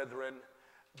 my brethren,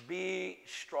 be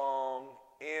strong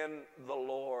in the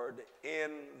Lord, in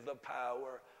the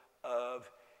power of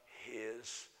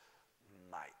his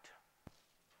might.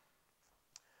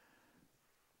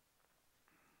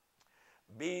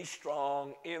 Be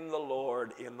strong in the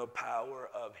Lord, in the power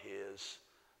of his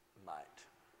might.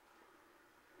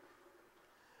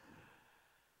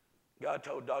 God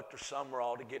told Dr.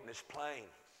 Summerall to get in his plane.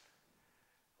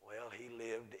 Well, he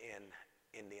lived in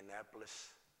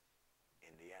Indianapolis,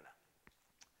 Indiana.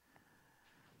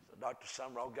 So Dr.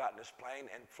 Summerall got in his plane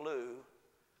and flew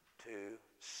to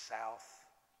South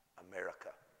America.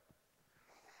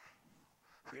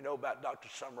 You know about Dr.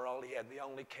 Summerall, he had the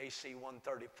only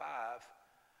KC-135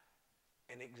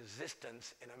 in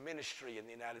existence in a ministry in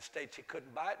the United States. He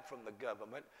couldn't buy it from the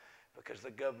government because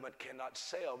the government cannot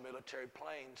sell military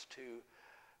planes to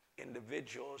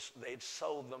individuals. They'd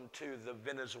sold them to the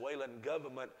Venezuelan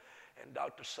government, and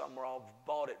Dr. Summerall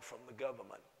bought it from the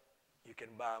government. You can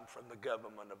buy them from the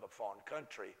government of a foreign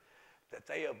country that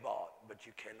they have bought, but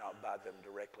you cannot buy them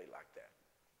directly like that.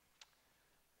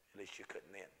 At least you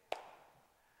couldn't then.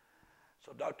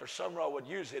 So Dr. Summerall would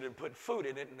use it and put food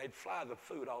in it, and they'd fly the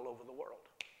food all over the world.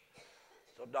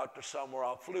 So Dr.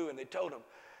 Summerall flew, and they told him,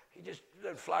 he just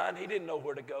flying. He didn't know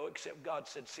where to go, except God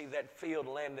said, see that field,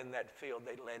 land in that field.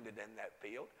 They landed in that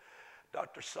field.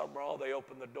 Dr. Summerall, they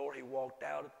opened the door. He walked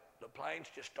out. The planes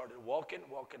just started walking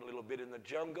a little bit in the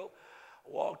jungle,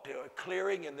 walked to a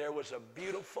clearing, and there was a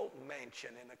beautiful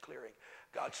mansion in a clearing.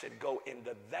 God said, go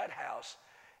into that house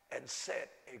and set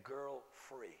a girl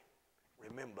free.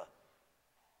 Remember,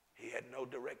 he had no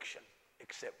direction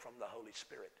except from the Holy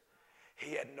Spirit.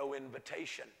 He had no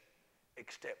invitation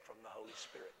except from the Holy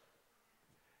Spirit.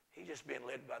 He's just being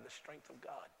led by the strength of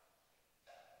God.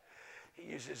 He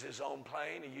uses his own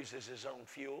plane. He uses his own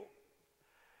fuel.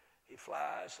 He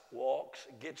flies, walks,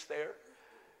 gets there,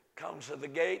 comes to the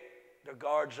gate. The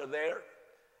guards are there.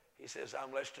 He says,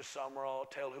 I'm Lester Summerall.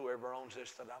 Tell whoever owns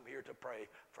this that I'm here to pray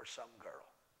for some girl.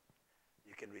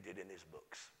 You can read it in his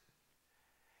books.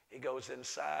 He goes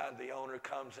inside. The owner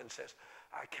comes and says,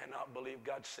 I cannot believe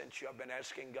God sent you. I've been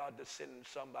asking God to send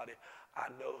somebody. I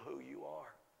know who you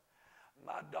are.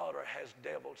 My daughter has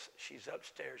devils. She's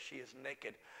upstairs. She is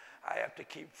naked. I have to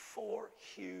keep 4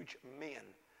 huge men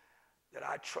that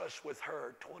I trust with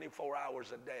her 24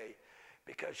 hours a day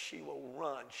because she will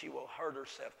run. She will hurt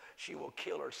herself. She will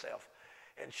kill herself.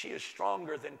 And she is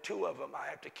stronger than 2 of them. I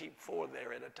have to keep 4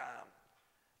 there at a time.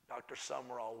 Dr.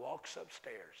 Summerall walks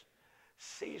upstairs,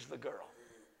 sees the girl.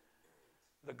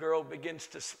 The girl begins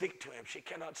to speak to him. She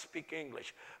cannot speak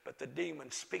English, but the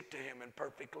demons speak to him in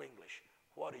perfect English.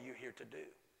 What are you here to do?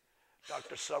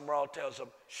 Dr. Summerall tells him,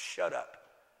 shut up.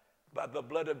 By the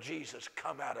blood of Jesus,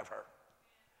 come out of her.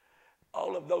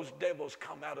 All of those devils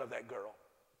come out of that girl.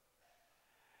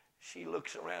 She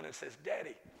looks around and says,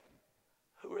 Daddy,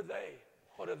 who are they?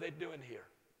 What are they doing here?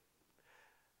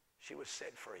 She was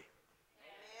set free.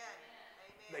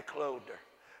 Amen. They clothed her.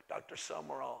 Dr.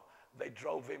 Summerall, they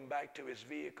drove him back to his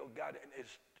vehicle, got in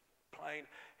his plane.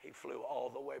 He flew all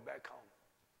the way back home.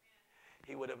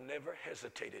 He would have never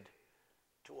hesitated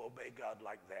to obey God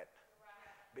like that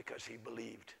because he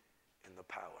believed in the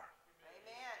power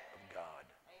of God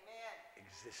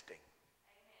existing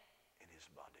in his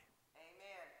body.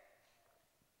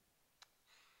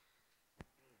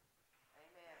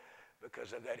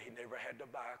 Because of that, he never had to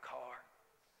buy a car.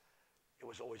 It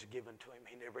was always given to him.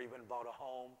 He never even bought a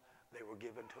home. They were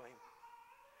given to him.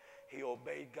 He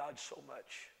obeyed God so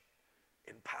much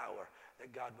in power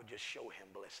that God would just show him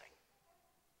blessing.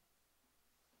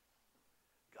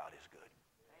 God is good.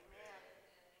 Amen.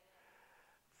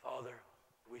 Father,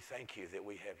 we thank you that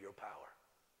we have your power.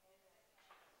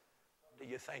 Do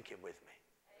you thank him with me?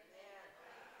 Amen.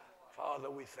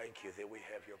 Father, we thank you that we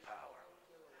have your power.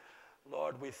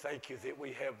 Lord, we thank you that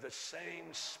we have the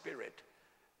same Spirit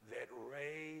that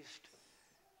raised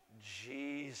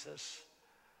Jesus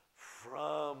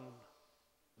from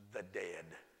the dead.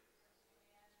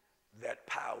 That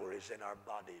power is in our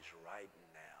bodies right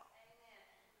now.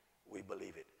 We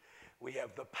believe it. We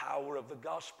have the power of the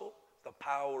gospel, the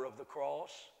power of the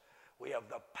cross. We have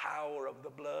the power of the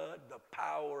blood, the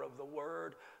power of the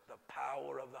word, the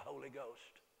power of the Holy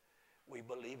Ghost. We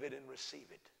believe it and receive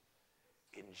it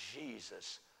in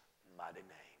Jesus' mighty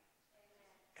name.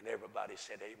 And everybody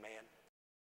said amen.